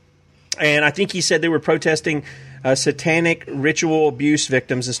protest. And I think he said they were protesting satanic ritual abuse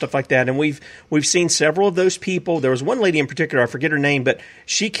victims and stuff like that. And we've seen several of those people. There was one lady in particular, I forget her name, but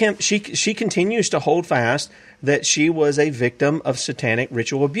she continues to hold fast that she was a victim of satanic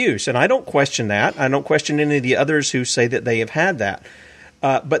ritual abuse. And I don't question that. I don't question any of the others who say that they have had that.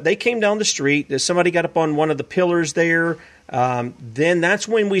 But they came down the street. Somebody got up on one of the pillars there. Then that's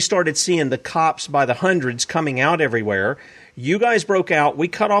when we started seeing the cops by the hundreds coming out everywhere. You guys broke out. We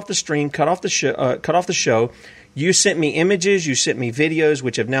cut off the stream, cut off the show. You sent me images. You sent me videos,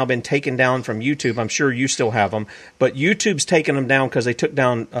 which have now been taken down from YouTube. I'm sure you still have them, but YouTube's taken them down because they took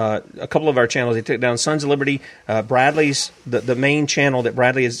down a couple of our channels. They took down Sons of Liberty, Bradley's, the main channel that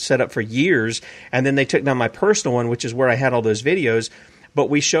Bradley has set up for years, and then they took down my personal one, which is where I had all those videos. But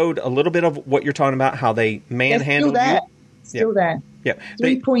we showed a little bit of what you're talking about, how they manhandled you. Still there. Yeah.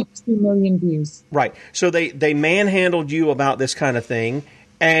 3.2 million views. Right. So they manhandled you about this kind of thing,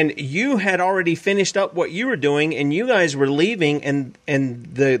 and you had already finished up what you were doing, and you guys were leaving, and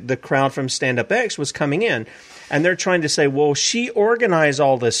the crowd from Stand Up X was coming in, and they're trying to say, well, she organized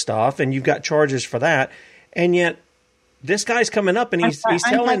all this stuff, and you've got charges for that, and yet this guy's coming up, and he's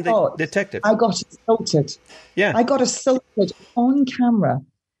telling the detective. I got assaulted. Yeah. I got assaulted on camera.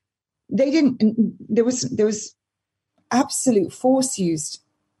 There was absolute force used.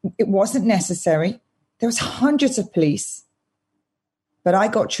 It wasn't necessary. There was hundreds of police, but I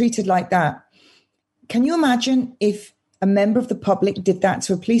got treated like that. Can you imagine if a member of the public did that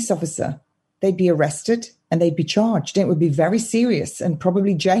to a police officer? They'd be arrested and they'd be charged. It would be very serious and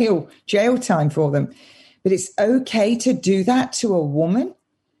probably jail time for them. But it's okay to do that to a woman.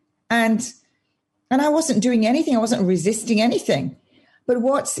 And I wasn't doing anything. I wasn't resisting anything. But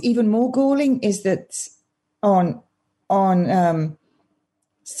what's even more galling is that on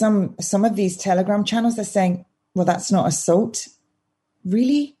some of these Telegram channels, they're saying, well, that's not assault.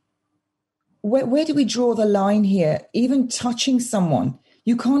 Really? Where do we draw the line here? Even touching someone,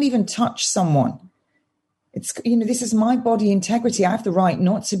 you can't even touch someone. It's, this is my body integrity. I have the right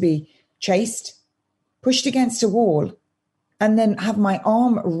not to be chased, pushed against a wall, and then have my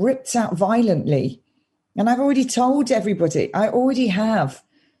arm ripped out violently. And I've already told everybody, I already have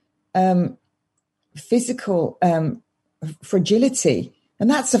physical fragility. And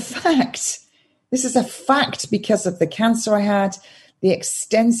that's a fact. This is a fact because of the cancer I had, the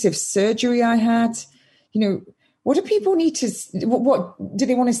extensive surgery I had. What do people need to, what do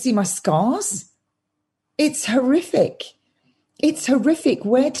they want to see my scars? It's horrific. It's horrific.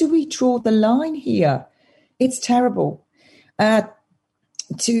 Where do we draw the line here? It's terrible.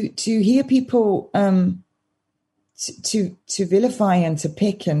 To hear people to vilify and to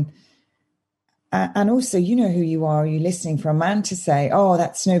pick and also, you know who you are. You're listening for a man to say, "Oh,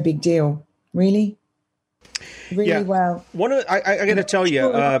 that's no big deal." Really, yeah. Well. I got to tell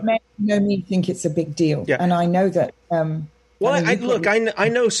you, men know me think it's a big deal, and I know that. I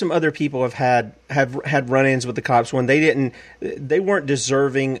know some other people have had run-ins with the cops when they weren't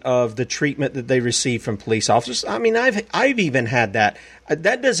deserving of the treatment that they received from police officers. I mean, I've even had that.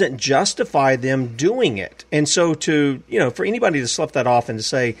 That doesn't justify them doing it. And so for anybody to slough that off and to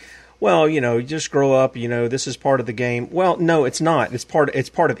say, well, you just grow up, this is part of the game. Well, no, it's not. It's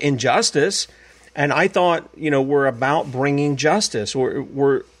part of injustice. And I thought, we're about bringing justice.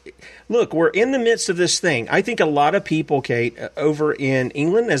 We're in the midst of this thing. I think a lot of people, Kate, over in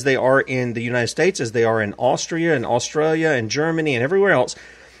England, as they are in the United States, as they are in Austria and Australia and Germany and everywhere else,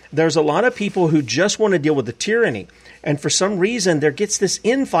 there's a lot of people who just want to deal with the tyranny. And for some reason, there gets this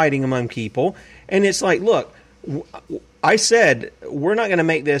infighting among people. And it's like, look, I said we're not going to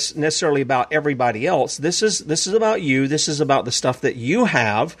make this necessarily about everybody else. This is about you. This is about the stuff that you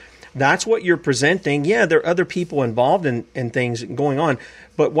have. That's what you're presenting. Yeah, there are other people involved in things going on.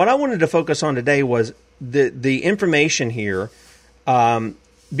 But what I wanted to focus on today was the information here,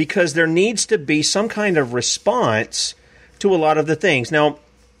 because there needs to be some kind of response to a lot of the things. Now,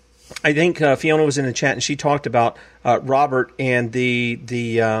 I think Fiona was in the chat and she talked about Robert and the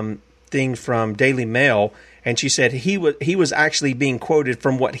thing from Daily Mail, and she said he was actually being quoted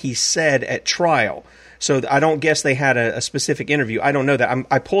from what he said at trial. So I don't guess they had a specific interview. I don't know that.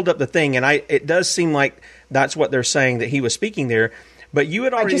 I pulled up the thing, and it does seem like that's what they're saying, that he was speaking there. But you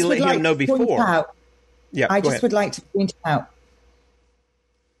had already let him know before. Yeah, I just would like to point out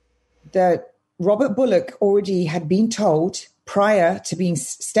that Robert Bullock already had been told prior to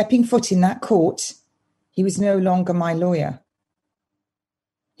stepping foot in that court, he was no longer my lawyer.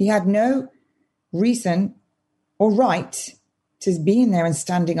 He had no reason or right to be in there and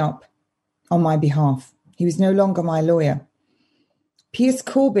standing up on my behalf. He was no longer my lawyer. Piers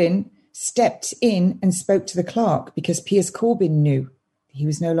Corbyn stepped in and spoke to the clerk because Piers Corbyn knew he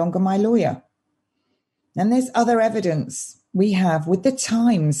was no longer my lawyer. And there's other evidence we have with the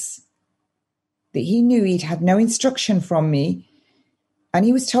Times that he knew he'd had no instruction from me. And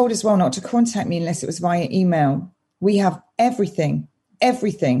he was told as well not to contact me unless it was via email. We have everything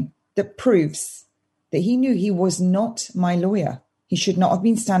that proves that he knew he was not my lawyer. He should not have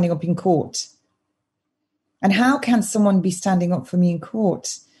been standing up in court. And how can someone be standing up for me in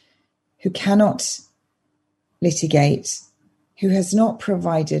court who cannot litigate, who has not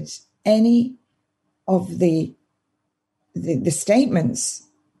provided any of the statements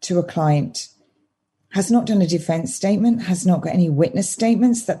to a client, has not done a defense statement, has not got any witness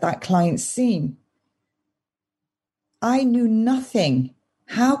statements that client's seen? I knew nothing.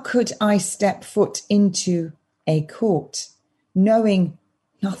 How could I step foot into a court knowing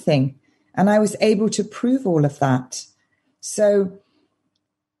nothing? And I was able to prove all of that. So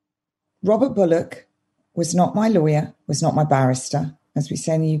Robert Bullock was not my lawyer, was not my barrister, as we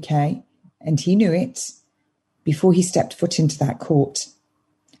say in the UK, and he knew it before he stepped foot into that court.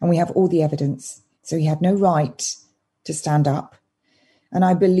 And we have all the evidence. So he had no right to stand up. And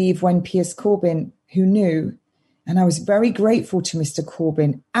I believe when Piers Corbyn, who knew, and I was very grateful to Mr.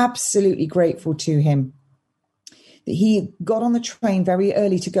 Corbyn, absolutely grateful to him, that he got on the train very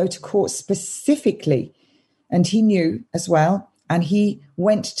early to go to court specifically. And he knew as well. And he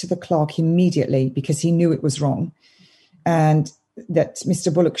went to the clerk immediately because he knew it was wrong. And that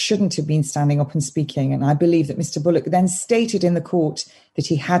Mr. Bullock shouldn't have been standing up and speaking. And I believe that Mr. Bullock then stated in the court that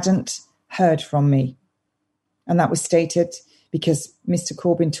he hadn't heard from me. And that was stated because Mr.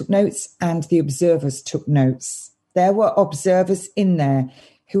 Corbyn took notes and the observers took notes. There were observers in there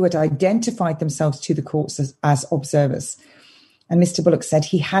who had identified themselves to the courts as observers. And Mr. Bullock said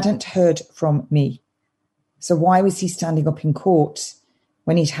he hadn't heard from me. So why was he standing up in court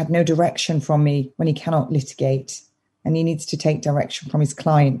when he'd had no direction from me, when he cannot litigate and he needs to take direction from his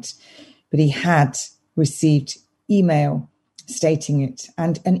client? But he had received email stating it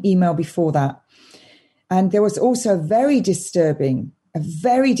and an email before that. And there was also a very disturbing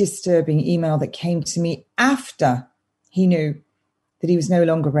email that came to me after he knew that he was no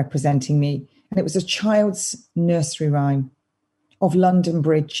longer representing me. And it was a child's nursery rhyme of London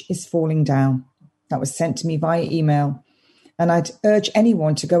Bridge is falling down. That was sent to me via email. And I'd urge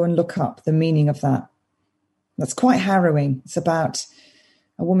anyone to go and look up the meaning of that. That's quite harrowing. It's about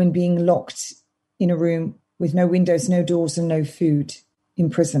a woman being locked in a room with no windows, no doors, and no food,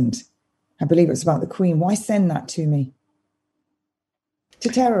 imprisoned. I believe it was about the Queen. Why send that to me? To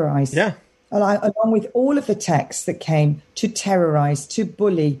terrorize. Yeah. Along with all of the texts that came to terrorize, to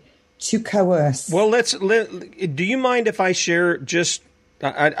bully, to coerce. Well, do you mind if I share just,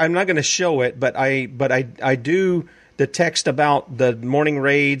 I'm not going to show it, but I do the text about the morning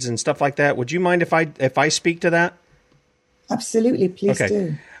raids and stuff like that. Would you mind if I speak to that? Absolutely. Please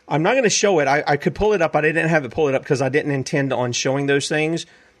do. I'm not going to show it. I could pull it up. I didn't have it pull it up because I didn't intend on showing those things.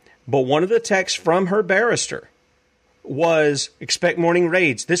 But one of the texts from her barrister was, expect morning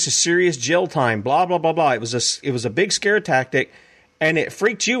raids. This is serious jail time, blah, blah, blah, blah. It was a big scare tactic, and it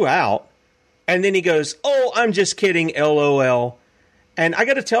freaked you out. And then he goes, oh, I'm just kidding, LOL. And I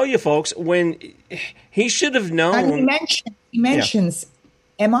got to tell you, folks, when he should have known. And he mentions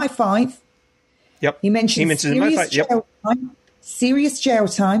MI5. Yep. He mentions serious MI5. Yep. jail time. Serious jail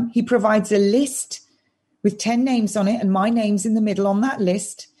time. He provides a list with 10 names on it, and my name's in the middle on that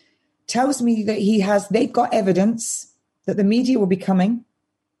list. Tells me that they've got evidence that the media will be coming.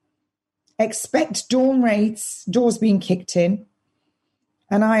 Expect dorm raids, doors being kicked in.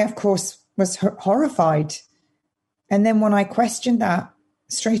 And I, of course, was horrified. And then when I questioned that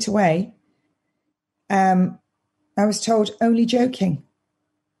straight away, I was told only joking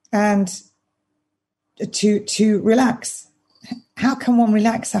and to relax. How can one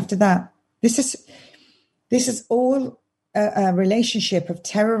relax after that? This is all a relationship of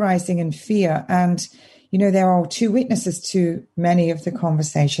terrorizing and fear. And, there are 2 witnesses to many of the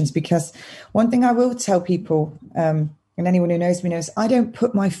conversations, because one thing I will tell people, and anyone who knows me knows, I don't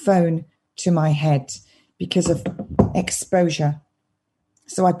put my phone to my head because of exposure.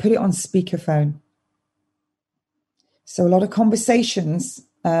 So I put it on speakerphone. So a lot of conversations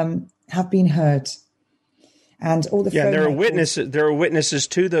have been heard. And all the there are witnesses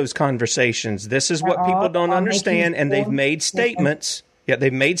to those conversations. This is what people don't understand, and they've made statements. Yeah,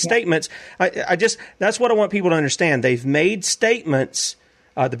 they've made statements. That's what I want people to understand. They've made statements.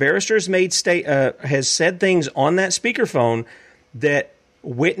 The barrister has said things on that speakerphone that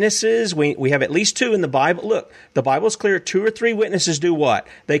witnesses, we have at least 2 in the Bible. Look, the Bible's clear. 2 or 3 witnesses do what?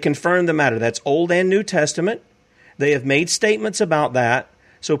 They confirm the matter. That's Old and New Testament. They have made statements about that.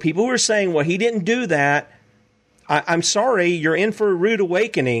 So people who are saying, well, he didn't do that, I'm sorry, you're in for a rude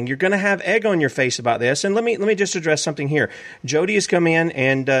awakening. You're going to have egg on your face about this. And let me just address something here. Jody has come in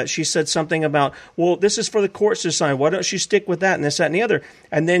and she said something about, well, this is for the courts to decide. Why don't you stick with that and this, that, and the other?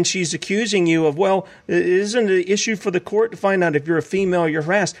 And then she's accusing you of, well, isn't it an issue for the court to find out if you're a female or you're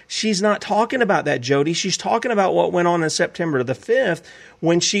harassed? She's not talking about that, Jody. She's talking about what went on September the 5th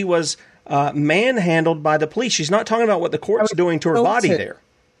when she was manhandled by the police. She's not talking about what the court's doing to her body there.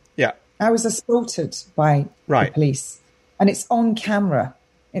 Yeah. I was assaulted by the police, and it's on camera.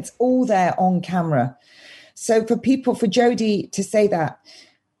 It's all there on camera. So for Jody to say that,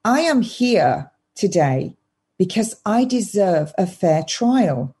 I am here today because I deserve a fair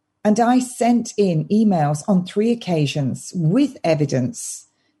trial. And I sent in emails on 3 occasions with evidence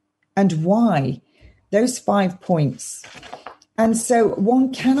and why, those 5 points. And so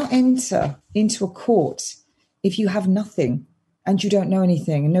one cannot enter into a court if you have nothing and you don't know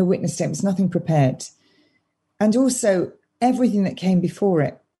anything, and no witness statements, nothing prepared. And also everything that came before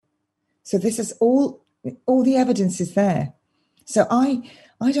it. So this is all the evidence is there. So I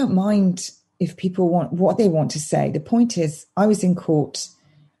don't mind if people want what they want to say. The point is, I was in court,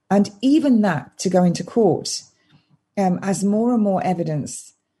 and even that, to go into court, as more and more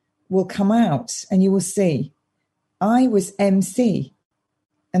evidence will come out, and you will see, I was MC,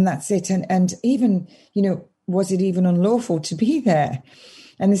 and that's it. And even, was it even unlawful to be there?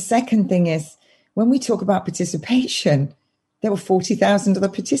 And the second thing is, when we talk about participation, there were 40,000 other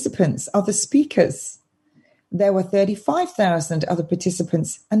participants, other speakers. There were 35,000 other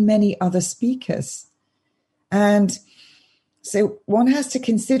participants and many other speakers. And so one has to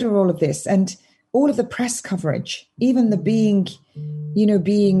consider all of this and all of the press coverage, even the being in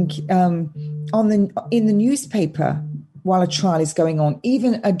the newspaper while a trial is going on,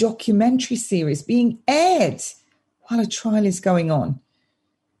 even a documentary series being aired while a trial is going on.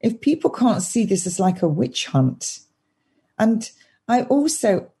 If people can't see this as like a witch hunt, and I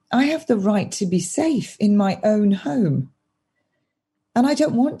have the right to be safe in my own home. And I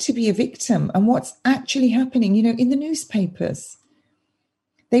don't want to be a victim. And what's actually happening, in the newspapers,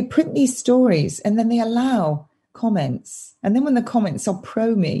 they print these stories and then they allow comments. And then when the comments are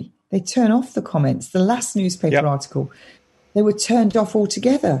pro me, they turn off the comments. The last newspaper article, they were turned off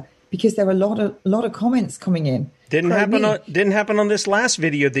altogether because there were a lot of comments coming in. Didn't happen on this last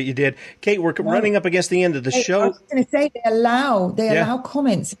video that you did. Kate, we're running up against the end of the show. I was going to say they allow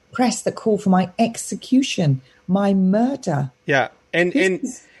comments, press that call for my execution, my murder. Yeah, and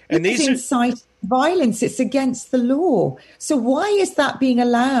these incite violence. It's against the law. So why is that being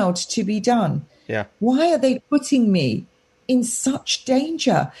allowed to be done? Yeah. Why are they putting me in such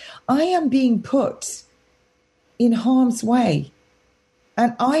danger? I am being put in harm's way,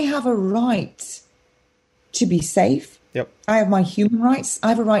 and I have a right to be safe. Yep. I have my human rights. I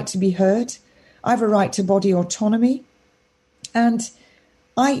have a right to be heard. I have a right to body autonomy. And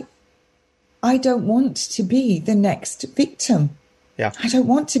I don't want to be the next victim. Yeah. I don't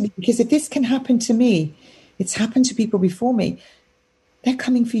want to be, because if this can happen to me, it's happened to people before me. They're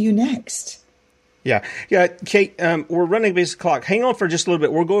coming for you next. Yeah. Kate, we're running against the clock. Hang on for just a little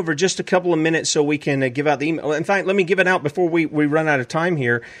bit. We'll go over just a couple of minutes so we can give out the email. In fact, let me give it out before we run out of time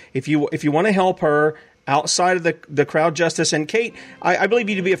here. If you want to help her outside of the crowd justice, and Kate, I believe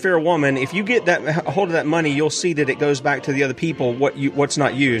you to be a fair woman. If you get that hold of that money, you'll see that it goes back to the other people. What's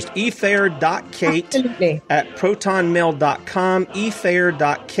not used. efair.kate at protonmail.com.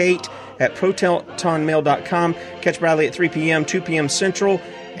 efair.kate at protonmail.com. Catch Bradley at 3 p.m., 2 p.m. Central.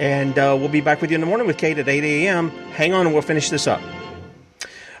 And we'll be back with you in the morning with Kate at 8 a.m. Hang on and we'll finish this up.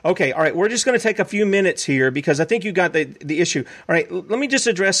 Okay, all right, we're just going to take a few minutes here because I think you got the issue. All right, let me just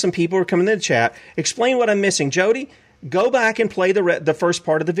address some people who are coming in the chat. Explain what I'm missing. Jody, go back and play the first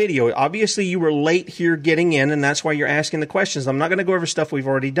part of the video. Obviously, you were late here getting in, and that's why you're asking the questions. I'm not going to go over stuff we've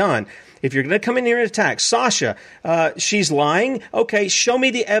already done. If you're going to come in here and attack, Sasha, she's lying. Okay, show me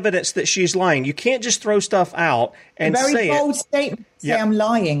the evidence that she's lying. You can't just throw stuff out and say it. Very bold statement. Say I'm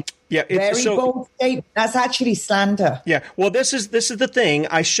lying. Yeah, very bold statement. That's actually slander. Yeah. Well, this is the thing.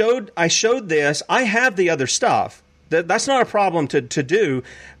 I showed this. I have the other stuff. That's not a problem to do,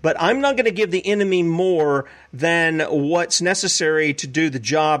 but I'm not going to give the enemy more than what's necessary to do the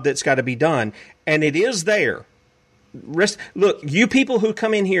job that's got to be done. And it is there. Look, you people who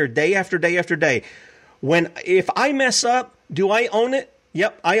come in here day after day after day, if I mess up, do I own it?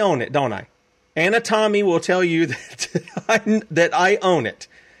 Yep, I own it, don't I? Anna Tommy will tell you that I own it.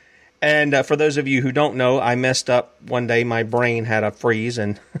 And for those of you who don't know, I messed up one day. My brain had a freeze,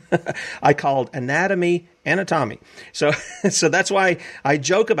 and I called anatomy. So that's why I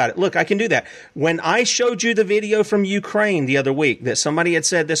joke about it. Look, I can do that. When I showed you the video from Ukraine the other week that somebody had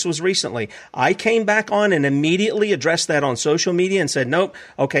said this was recently, I came back on and immediately addressed that on social media and said, nope,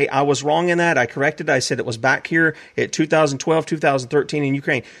 okay, I was wrong in that. I corrected. I said it was back here at 2012, 2013 in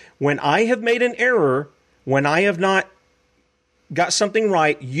Ukraine. When I have made an error, when I have not got something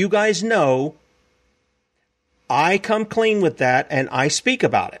right, you guys know I come clean with that and I speak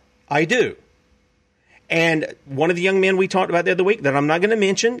about it. I do. And one of the young men we talked about the other week that I'm not going to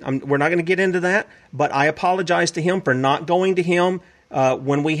mention, we're not going to get into that, but I apologize to him for not going to him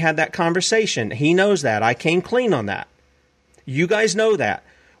when we had that conversation. He knows that. I came clean on that. You guys know that.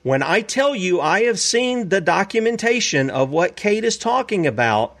 When I tell you I have seen the documentation of what Kate is talking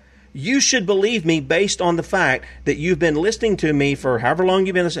about, you should believe me based on the fact that you've been listening to me for however long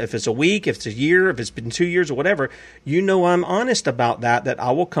you've been listening. If it's a week, if it's a year, if it's been 2 years or whatever, you know I'm honest about that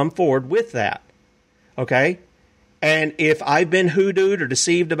I will come forward with that. Okay? And if I've been hoodooed or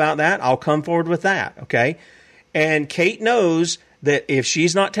deceived about that, I'll come forward with that. Okay? And Kate knows that if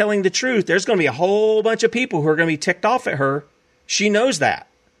she's not telling the truth, there's going to be a whole bunch of people who are going to be ticked off at her. She knows that.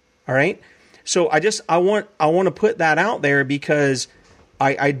 All right? So I want to put that out there because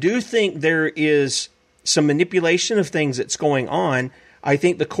I do think there is some manipulation of things that's going on. I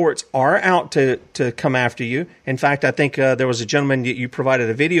think the courts are out to come after you. In fact, I think there was a gentleman that you provided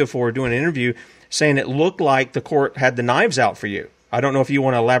a video for doing an interview saying it looked like the court had the knives out for you. I don't know if you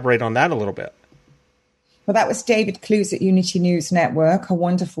want to elaborate on that a little bit. Well, that was David Clues at Unity News Network, a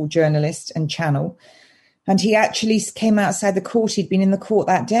wonderful journalist and channel. And he actually came outside the court. He'd been in the court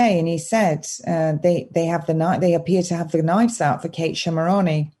that day, and he said they appear to have the knives out for Kate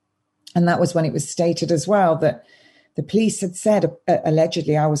Shemirani. And that was when it was stated as well that the police had said,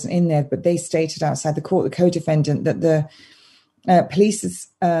 allegedly, I wasn't in there, but they stated outside the court, the co-defendant, that the police's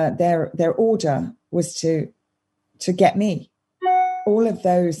their order was to get me. All of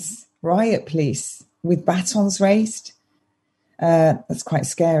those riot police with batons raised. That's quite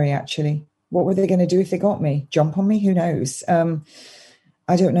scary, actually. What were they going to do if they got me? Jump on me? Who knows?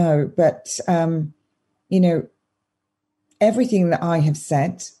 I don't know. But, everything that I have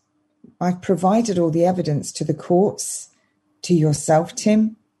said, I've provided all the evidence to the courts, to yourself,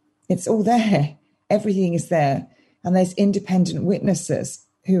 Tim. It's all there. Everything is there. And there's independent witnesses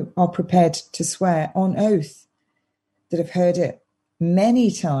who are prepared to swear on oath that have heard it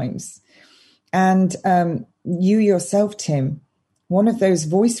many times. And you yourself, Tim, one of those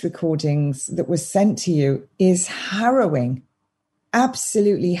voice recordings that was sent to you is harrowing,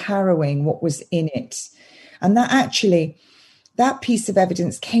 absolutely harrowing what was in it. And that piece of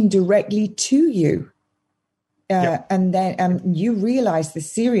evidence came directly to you. And then you realize the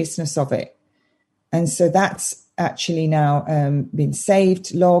seriousness of it. And so that's actually now been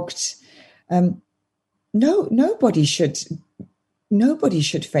saved, logged. Nobody should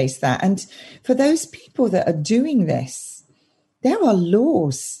face that. And for those people that are doing this, there are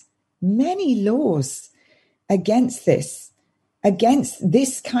laws, many laws against this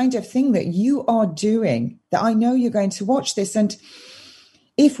kind of thing that you are doing, that I know you're going to watch this. And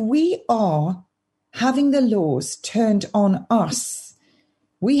if we are having the laws turned on us,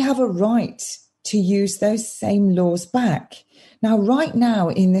 we have a right to use those same laws back. Now, right now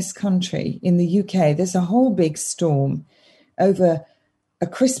in this country, in the UK, there's a whole big storm over a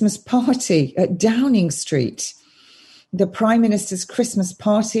Christmas party at Downing Street. The Prime Minister's Christmas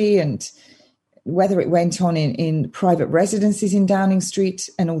party, and whether it went on in private residences in Downing Street,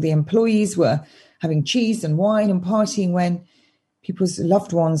 and all the employees were having cheese and wine and partying when people's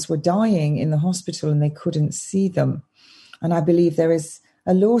loved ones were dying in the hospital and they couldn't see them. And I believe there is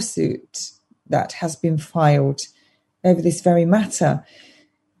a lawsuit that has been filed over this very matter.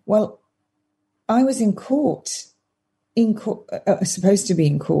 Well, I was in court, supposed to be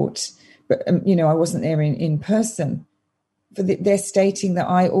in court, but, I wasn't there in person. They're stating that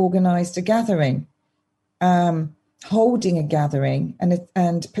I organised a gathering, holding a gathering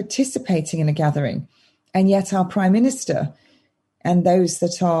and participating in a gathering. And yet our Prime Minister and those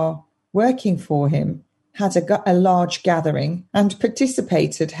that are working for him had a large gathering and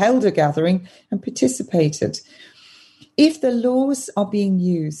held a gathering and participated. If the laws are being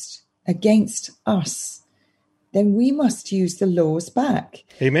used against us, then we must use the laws back.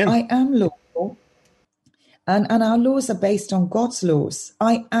 Amen. I am lawful, and our laws are based on God's laws.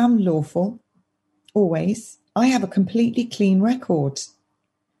 I am lawful, always. I have a completely clean record.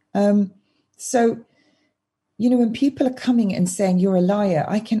 So, when people are coming and saying you're a liar,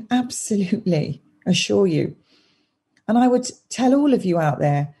 I can absolutely assure you. And I would tell all of you out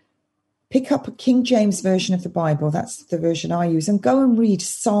there, pick up a King James version of the Bible. That's the version I use. And go and read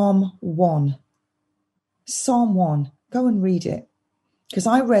Psalm 1. Psalm 1. Go and read it. Because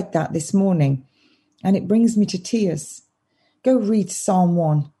I read that this morning and it brings me to tears. Go read Psalm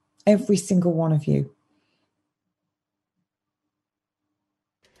 1. Every single one of you.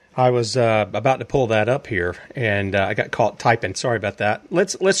 I was about to pull that up here, and I got caught typing. Sorry about that.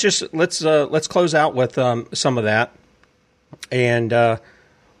 Let's close out with some of that, and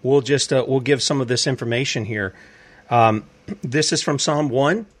we'll give some of this information here. This is from Psalm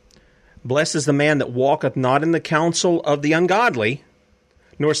 1. Blessed is the man that walketh not in the counsel of the ungodly,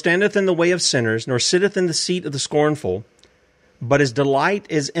 nor standeth in the way of sinners, nor sitteth in the seat of the scornful, but his delight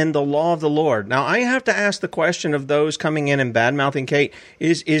is in the law of the Lord. Now, I have to ask the question of those coming in and bad-mouthing Kate,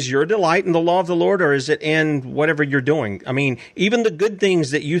 is your delight in the law of the Lord, or is it in whatever you're doing? I mean, even the good things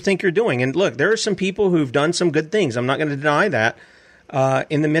that you think you're doing. And look, there are some people who've done some good things. I'm not going to deny that.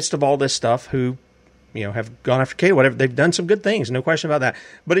 In the midst of all this stuff, who have gone after Kate, whatever, they've done some good things, no question about that.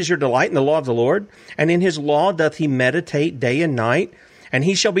 But is your delight in the law of the Lord? And in his law doth he meditate day and night? And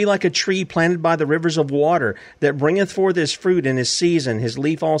he shall be like a tree planted by the rivers of water, that bringeth forth his fruit in his season. His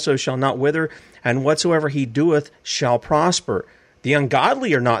leaf also shall not wither, and whatsoever he doeth shall prosper. The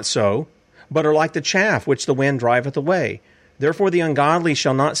ungodly are not so, but are like the chaff which the wind driveth away. Therefore the ungodly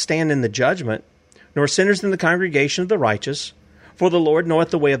shall not stand in the judgment, nor sinners in the congregation of the righteous. For the Lord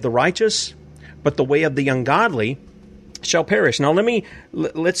knoweth the way of the righteous, but the way of the ungodly shall perish. Now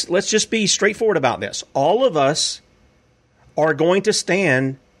let's just be straightforward about this. All of us are going to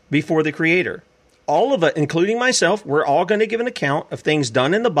stand before the Creator. All of it, including myself, we're all going to give an account of things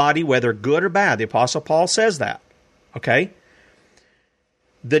done in the body, whether good or bad. The Apostle Paul says that. Okay?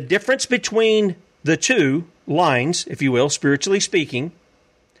 The difference between the two lines, if you will, spiritually speaking,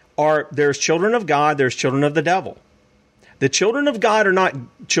 are there's children of God, there's children of the devil. The children of God are not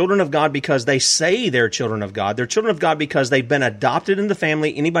children of God because they say they're children of God. They're children of God because they've been adopted in the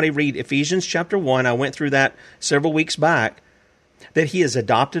family. Anybody read Ephesians chapter 1? I went through that several weeks back. That he has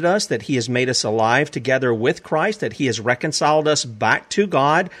adopted us, that he has made us alive together with Christ, that he has reconciled us back to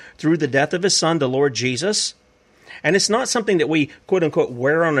God through the death of his Son, the Lord Jesus. And it's not something that we, quote unquote,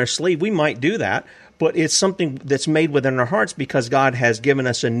 wear on our sleeve. We might do that, but it's something that's made within our hearts because God has given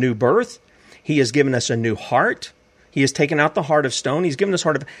us a new birth. He has given us a new heart. He has taken out the heart of stone. He's given us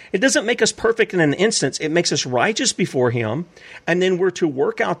heart of... It doesn't make us perfect in an instance. It makes us righteous before him. And then we're to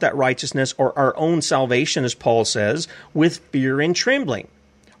work out that righteousness or our own salvation, as Paul says, with fear and trembling.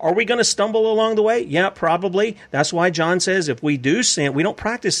 Are we going to stumble along the way? Yeah, probably. That's why John says if we do sin, we don't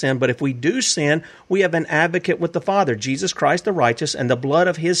practice sin, but if we do sin, we have an advocate with the Father, Jesus Christ the righteous, and the blood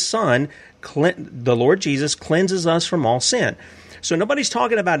of his Son, the Lord Jesus, cleanses us from all sin. So nobody's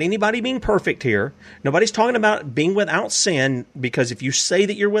talking about anybody being perfect here. Nobody's talking about being without sin, because if you say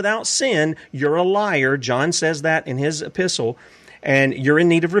that you're without sin, you're a liar. John says that in his epistle, and you're in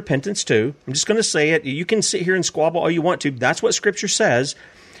need of repentance too. I'm just going to say it. You can sit here and squabble all you want to. That's what Scripture says.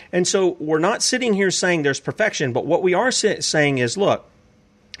 And so we're not sitting here saying there's perfection, but what we are saying is, look,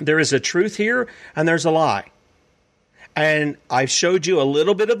 there is a truth here and there's a lie. And I've showed you a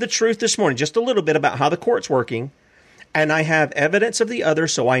little bit of the truth this morning, just a little bit about how the court's working. And I have evidence of the other,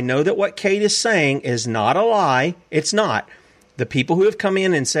 so I know that what Kate is saying is not a lie. It's not. The people who have come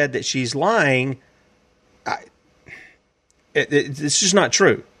in and said that she's lying, it's just not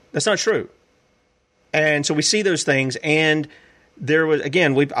true. That's not true. And so we see those things. And there was,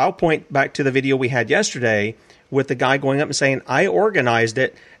 again, I'll point back to the video we had yesterday with the guy going up and saying, I organized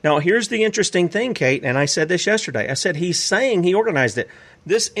it. Now, here's the interesting thing, Kate, and I said this yesterday. I said, he's saying he organized it.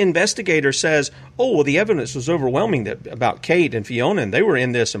 This investigator says, oh, well, the evidence was overwhelming about Kate and Fiona, and they were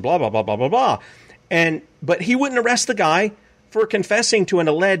in this and blah, blah, blah, blah, blah, blah. But he wouldn't arrest the guy for confessing to an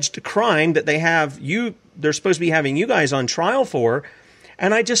alleged crime that they're supposed to be having you guys on trial for.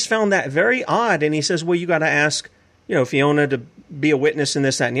 And I just found that very odd. And he says, well, you got to ask, Fiona to be a witness in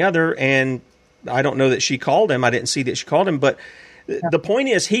this, that, and the other. And I don't know that she called him. I didn't see that she called him. But the point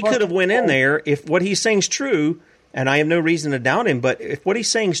is, he could have went in there if what he's saying is true. And I have no reason to doubt him. But if what he's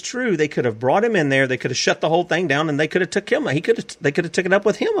saying is true, they could have brought him in there. They could have shut the whole thing down, and they could have took him. They could have taken up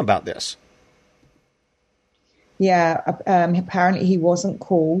with him about this. Yeah, apparently he wasn't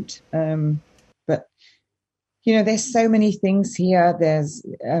called. But, there's so many things here. There's,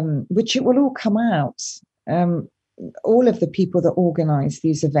 which it will all come out. All of the people that organise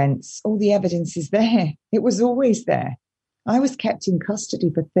these events, all the evidence is there. It was always there. I was kept in custody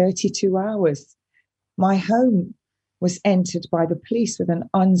for 32 hours. My home was entered by the police with an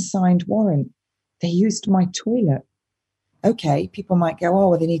unsigned warrant. They used my toilet. Okay, people might go, oh,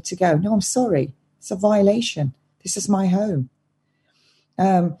 well, they need to go. No, I'm sorry. It's a violation. This is my home.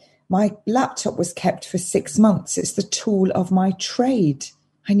 My laptop was kept for 6 months. It's the tool of my trade.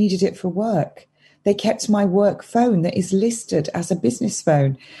 I needed it for work. They kept my work phone that is listed as a business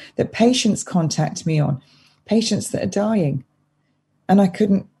phone that patients contact me on, patients that are dying. And I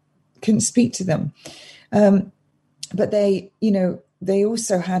couldn't speak to them. But they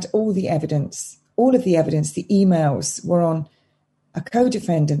also had all of the evidence, the emails were on a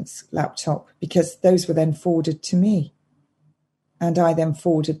co-defendant's laptop because those were then forwarded to me. And I then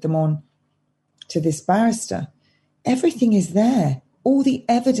forwarded them on to this barrister. Everything is there. All the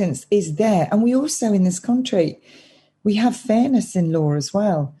evidence is there. And we also, in this country, we have fairness in law as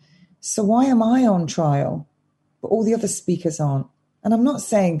well. So why am I on trial, but all the other speakers aren't? And I'm not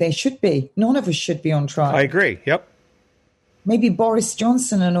saying they should be. None of us should be on trial. I agree. Yep. Maybe Boris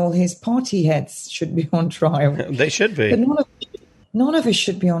Johnson and all his party heads should be on trial. They should be. But none of us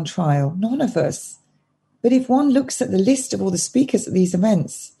should be on trial. None of us. But if one looks at the list of all the speakers at these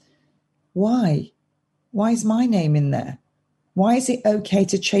events, why? Why is my name in there? Why is it okay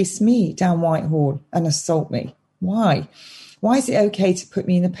to chase me down Whitehall and assault me? Why? Why is it okay to put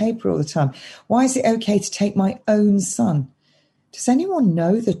me in the paper all the time? Why is it okay to take my own son? Does anyone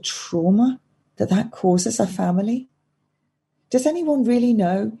know the trauma that causes a family? Does anyone really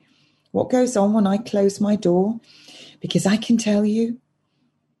know what goes on when I close my door? Because I can tell you,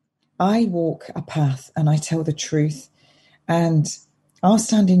 I walk a path and I tell the truth, and I'll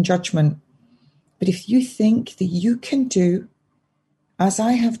stand in judgment. But if you think that you can do as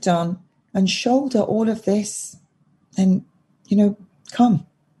I have done and shoulder all of this, then, come.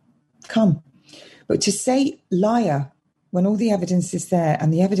 But to say liar when all the evidence is there,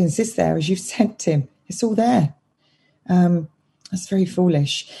 and the evidence is there, as you've said, Tim, it's all there. That's very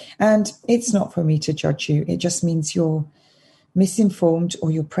foolish. And it's not for me to judge you. It just means you're misinformed or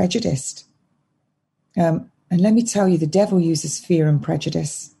you're prejudiced. And let me tell you, the devil uses fear and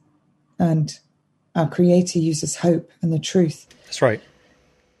prejudice, and our Creator uses hope and the truth. That's right.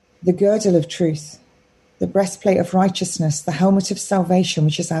 The girdle of truth, the breastplate of righteousness, the helmet of salvation,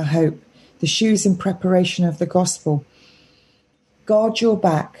 which is our hope, the shoes in preparation of the gospel. Guard your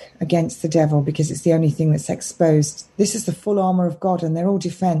back against the devil, because it's the only thing that's exposed. This is the full armor of God, and they're all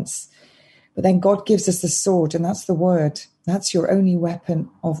defense. But then God gives us the sword, and that's the word. That's your only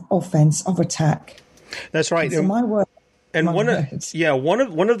weapon of offense, of attack. That's right. And so my word. And one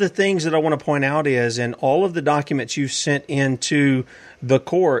of the things that I want to point out is, in all of the documents you sent into the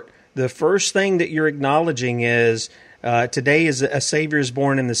court, the first thing that you're acknowledging is today is a Savior is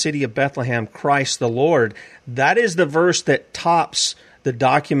born in the city of Bethlehem, Christ the Lord. That is the verse that tops the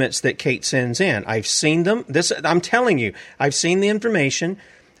documents that Kate sends in. I've seen them. I'm telling you, I've seen the information.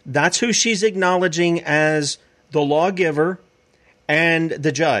 That's who she's acknowledging as the lawgiver and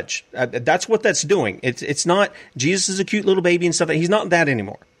the judge. That's what that's doing. It's not Jesus is a cute little baby and stuff. He's not that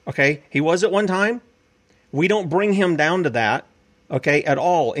anymore. Okay, he was at one time. We don't bring him down to that. Okay, at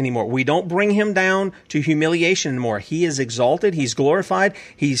all anymore. We don't bring him down to humiliation anymore. He is exalted. He's glorified.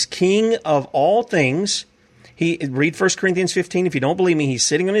 He's King of all things. Read 1 Corinthians 15. If you don't believe me, he's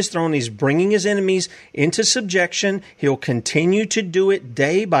sitting on his throne. He's bringing his enemies into subjection. He'll continue to do it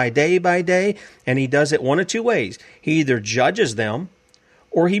day by day by day. And he does it one of two ways. He either judges them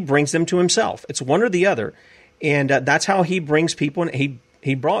or he brings them to himself. It's one or the other. And that's how he brings people. And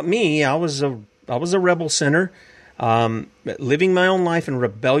he brought me. I was a rebel sinner, living my own life in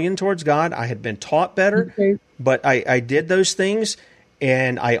rebellion towards God. I had been taught better, but I did those things,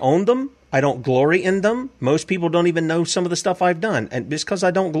 and I owned them. I don't glory in them. Most people don't even know some of the stuff I've done, and it's because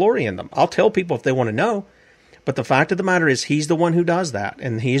I don't glory in them. I'll tell people if they want to know, but the fact of the matter is he's the one who does that,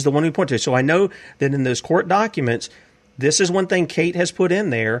 and he's the one who points to it. So I know that in those court documents, this is one thing Kate has put in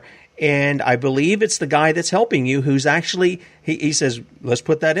there, and I believe it's the guy that's helping you who's actually, he says, let's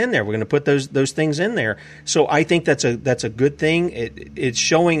put that in there. We're going to put those things in there. So I think that's a good thing. It's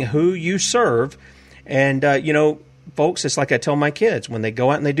showing who you serve, and folks, it's like I tell my kids when they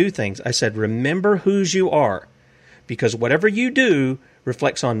go out and they do things. I said, remember whose you are, because whatever you do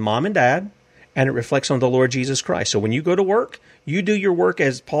reflects on mom and dad, and it reflects on the Lord Jesus Christ. So when you go to work, you do your work,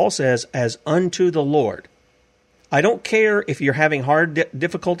 as Paul says, as unto the Lord. I don't care if you're having hard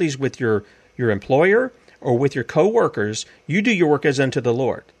difficulties with your employer or with your coworkers. You do your work as unto the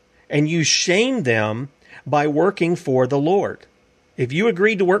Lord, and you shame them by working for the Lord. If you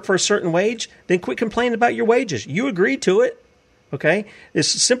agreed to work for a certain wage, then quit complaining about your wages. You agreed to it, okay? It's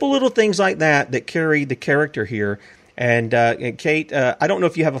simple little things like that carry the character here. And Kate, I don't know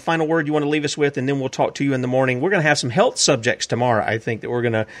if you have a final word you want to leave us with, and then we'll talk to you in the morning. We're going to have some health subjects tomorrow, I think, that we're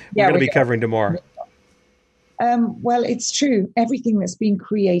going to be covering tomorrow. Well, it's true. Everything that's been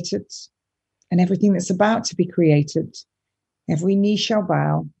created and everything that's about to be created, every knee shall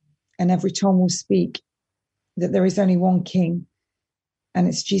bow and every tongue will speak that there is only one King, and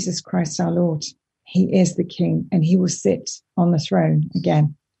it's Jesus Christ our Lord. He is the King, and he will sit on the throne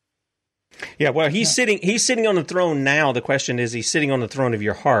again. Yeah, well, he's sitting on the throne now. The question is, he's sitting on the throne of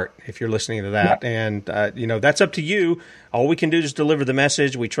your heart, if you're listening to that. Yeah. And, that's up to you. All we can do is deliver the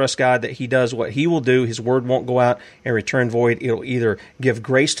message. We trust God that he does what he will do. His word won't go out and return void. It'll either give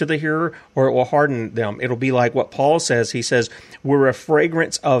grace to the hearer or it will harden them. It'll be like what Paul says. He says, we're a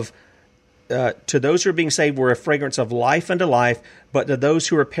fragrance of, to those who are being saved, we're a fragrance of life unto life. But to those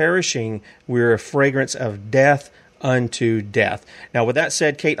who are perishing, we're a fragrance of death unto death. Now, with that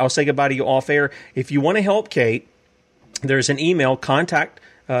said, Kate, I'll say goodbye to you off air. If you want to help Kate, there's an email. Contact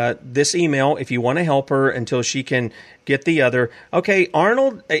this email if you want to help her until she can get the other. Okay,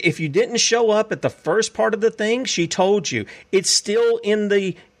 Arnold, if you didn't show up at the first part of the thing, she told you it's still in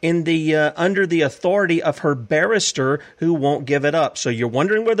the under the authority of her barrister who won't give it up. So you're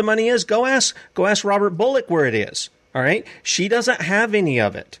wondering where the money is? Go ask Robert Bullock where it is. All right, she doesn't have any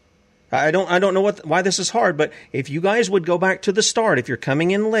of it. I don't know why this is hard, but if you guys would go back to the start, if you're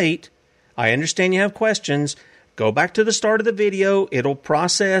coming in late, I understand you have questions. Go back to the start of the video. It'll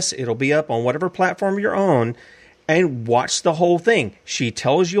process. It'll be up on whatever platform you're on, and watch the whole thing. She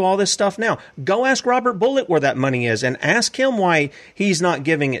tells you all this stuff now. Go ask Robert Bullock where that money is and ask him why he's not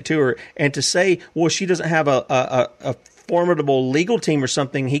giving it to her. And to say, well, she doesn't have a formidable legal team or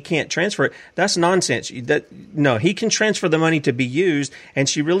something, he can't transfer it. That's nonsense. No, he can transfer the money to be used, and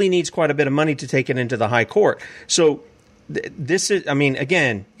she really needs quite a bit of money to take it into the high court. So this is,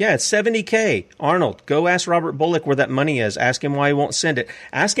 again, it's $70K. Arnold, go ask Robert Bullock where that money is. Ask him why he won't send it.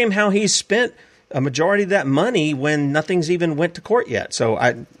 Ask him how he's spent a majority of that money when nothing's even went to court yet. So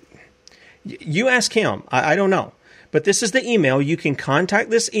you ask him. I don't know. But this is the email. You can contact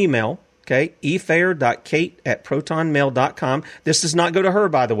this email. Okay, efair.kate@protonmail.com. This does not go to her,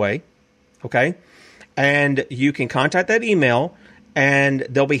 by the way. Okay, and you can contact that email, and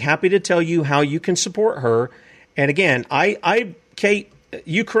they'll be happy to tell you how you can support her. And again, Kate,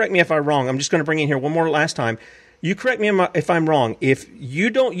 you correct me if I'm wrong. I'm just going to bring in here one more last time. You correct me if I'm wrong. If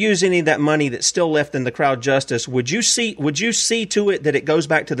you don't use any of that money that's still left in the crowd justice, would you see to it that it goes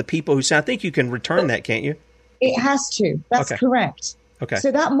back to the people who say? I think you can return that, can't you? It has to. That's correct. Okay.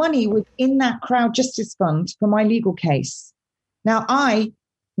 So that money was in that crowd justice fund for my legal case. Now, I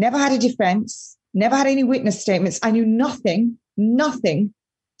never had a defense, never had any witness statements. I knew nothing.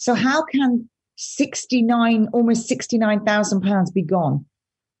 So how can almost £69,000 be gone?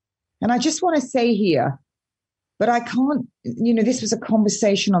 And I just want to say here, but I can't, this was a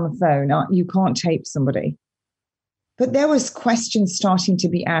conversation on the phone. You can't tape somebody. But there was questions starting to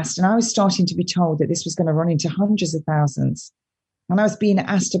be asked, and I was starting to be told that this was going to run into hundreds of thousands. And I was being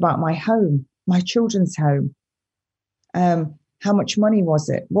asked about my home, my children's home. How much money was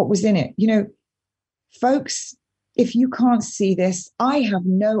it? What was in it? Folks, if you can't see this, I have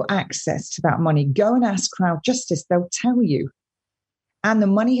no access to that money. Go and ask Crowd Justice. They'll tell you. And the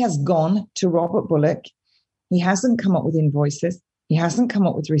money has gone to Robert Bullock. He hasn't come up with invoices. He hasn't come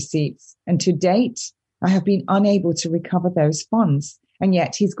up with receipts. And to date, I have been unable to recover those funds. And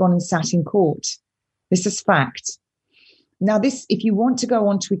yet he's gone and sat in court. This is fact. Now, if you want to go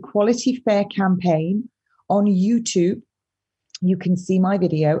on to Equality Fair Campaign on YouTube, you can see my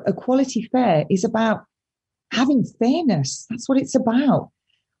video. Equality Fair is about having fairness. That's what it's about.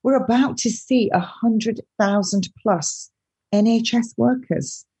 We're about to see 100,000 plus NHS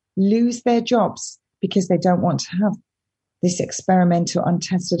workers lose their jobs because they don't want to have this experimental,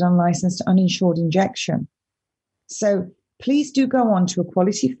 untested, unlicensed, uninsured injection. So please do go on to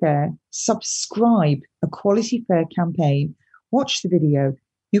Equality Fair, subscribe Equality Fair campaign, watch the video.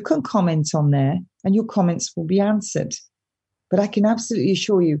 You can comment on there and your comments will be answered. But I can absolutely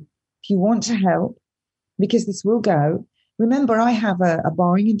assure you, if you want to help, because this will go, remember I have a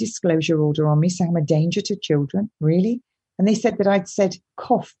barring and disclosure order on me, so I'm a danger to children, really? And they said that I'd said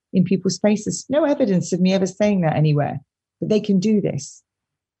cough in people's faces. No evidence of me ever saying that anywhere, but they can do this.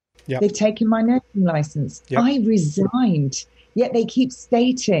 Yep. They've taken my nursing license. Yep. I resigned, yet they keep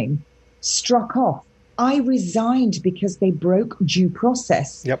stating struck off. I resigned because they broke due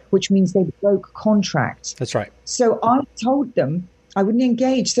process, which means they broke contract. That's right. So I told them I wouldn't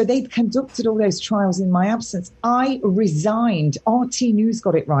engage. So they conducted all those trials in my absence. I resigned. RT News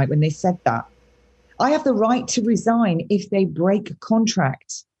got it right when they said that. I have the right to resign if they break a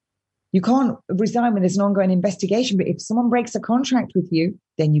contract. You can't resign when there's an ongoing investigation, but if someone breaks a contract with you,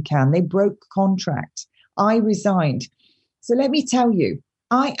 then you can. They broke contract. I resigned. So let me tell you,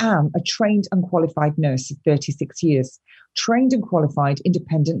 I am a trained and qualified nurse of 36 years, trained and qualified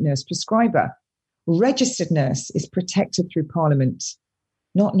independent nurse prescriber. Registered nurse is protected through Parliament,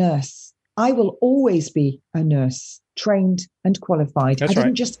 not nurse. I will always be a nurse, trained and qualified. That's I didn't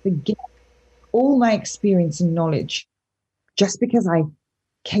right. just forget all my experience and knowledge just because I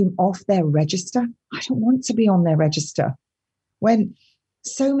came off their register. I don't want to be on their register. When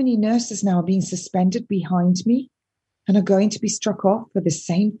so many nurses now are being suspended behind me and are going to be struck off for the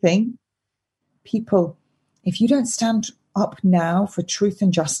same thing. People, if you don't stand up now for truth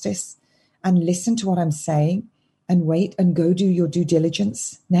and justice and listen to what I'm saying and wait and go do your due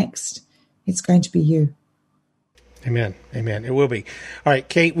diligence next, it's going to be you. Amen. Amen. It will be. All right,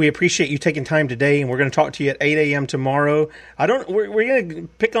 Kate, we appreciate you taking time today, and we're going to talk to you at 8 a.m. tomorrow. We're going to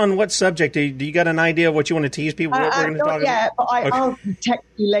pick on what subject. Do you got an idea of what you want to tease people? What we're going to talk about? But I'll text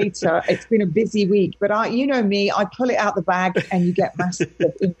you later. It's been a busy week, but you know me, I pull it out the bag and you get massive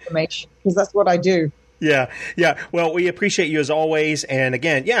information because that's what I do. Yeah. Well, we appreciate you as always. And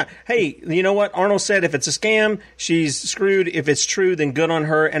again, hey, you know what? Arnold said if it's a scam, she's screwed. If it's true, then good on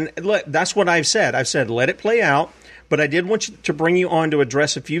her. And look, that's what I've said. I've said, let it play out. But I did want to bring you on to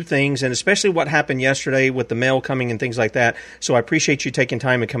address a few things, and especially what happened yesterday with the mail coming and things like that. So I appreciate you taking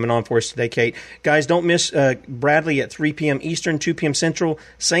time and coming on for us today, Kate. Guys, don't miss Bradley at 3 p.m. Eastern, 2 p.m. Central.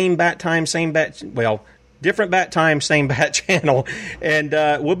 Same bat time, different bat time, same bat channel. And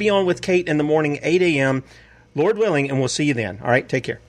we'll be on with Kate in the morning, 8 a.m., Lord willing, and we'll see you then. All right, take care.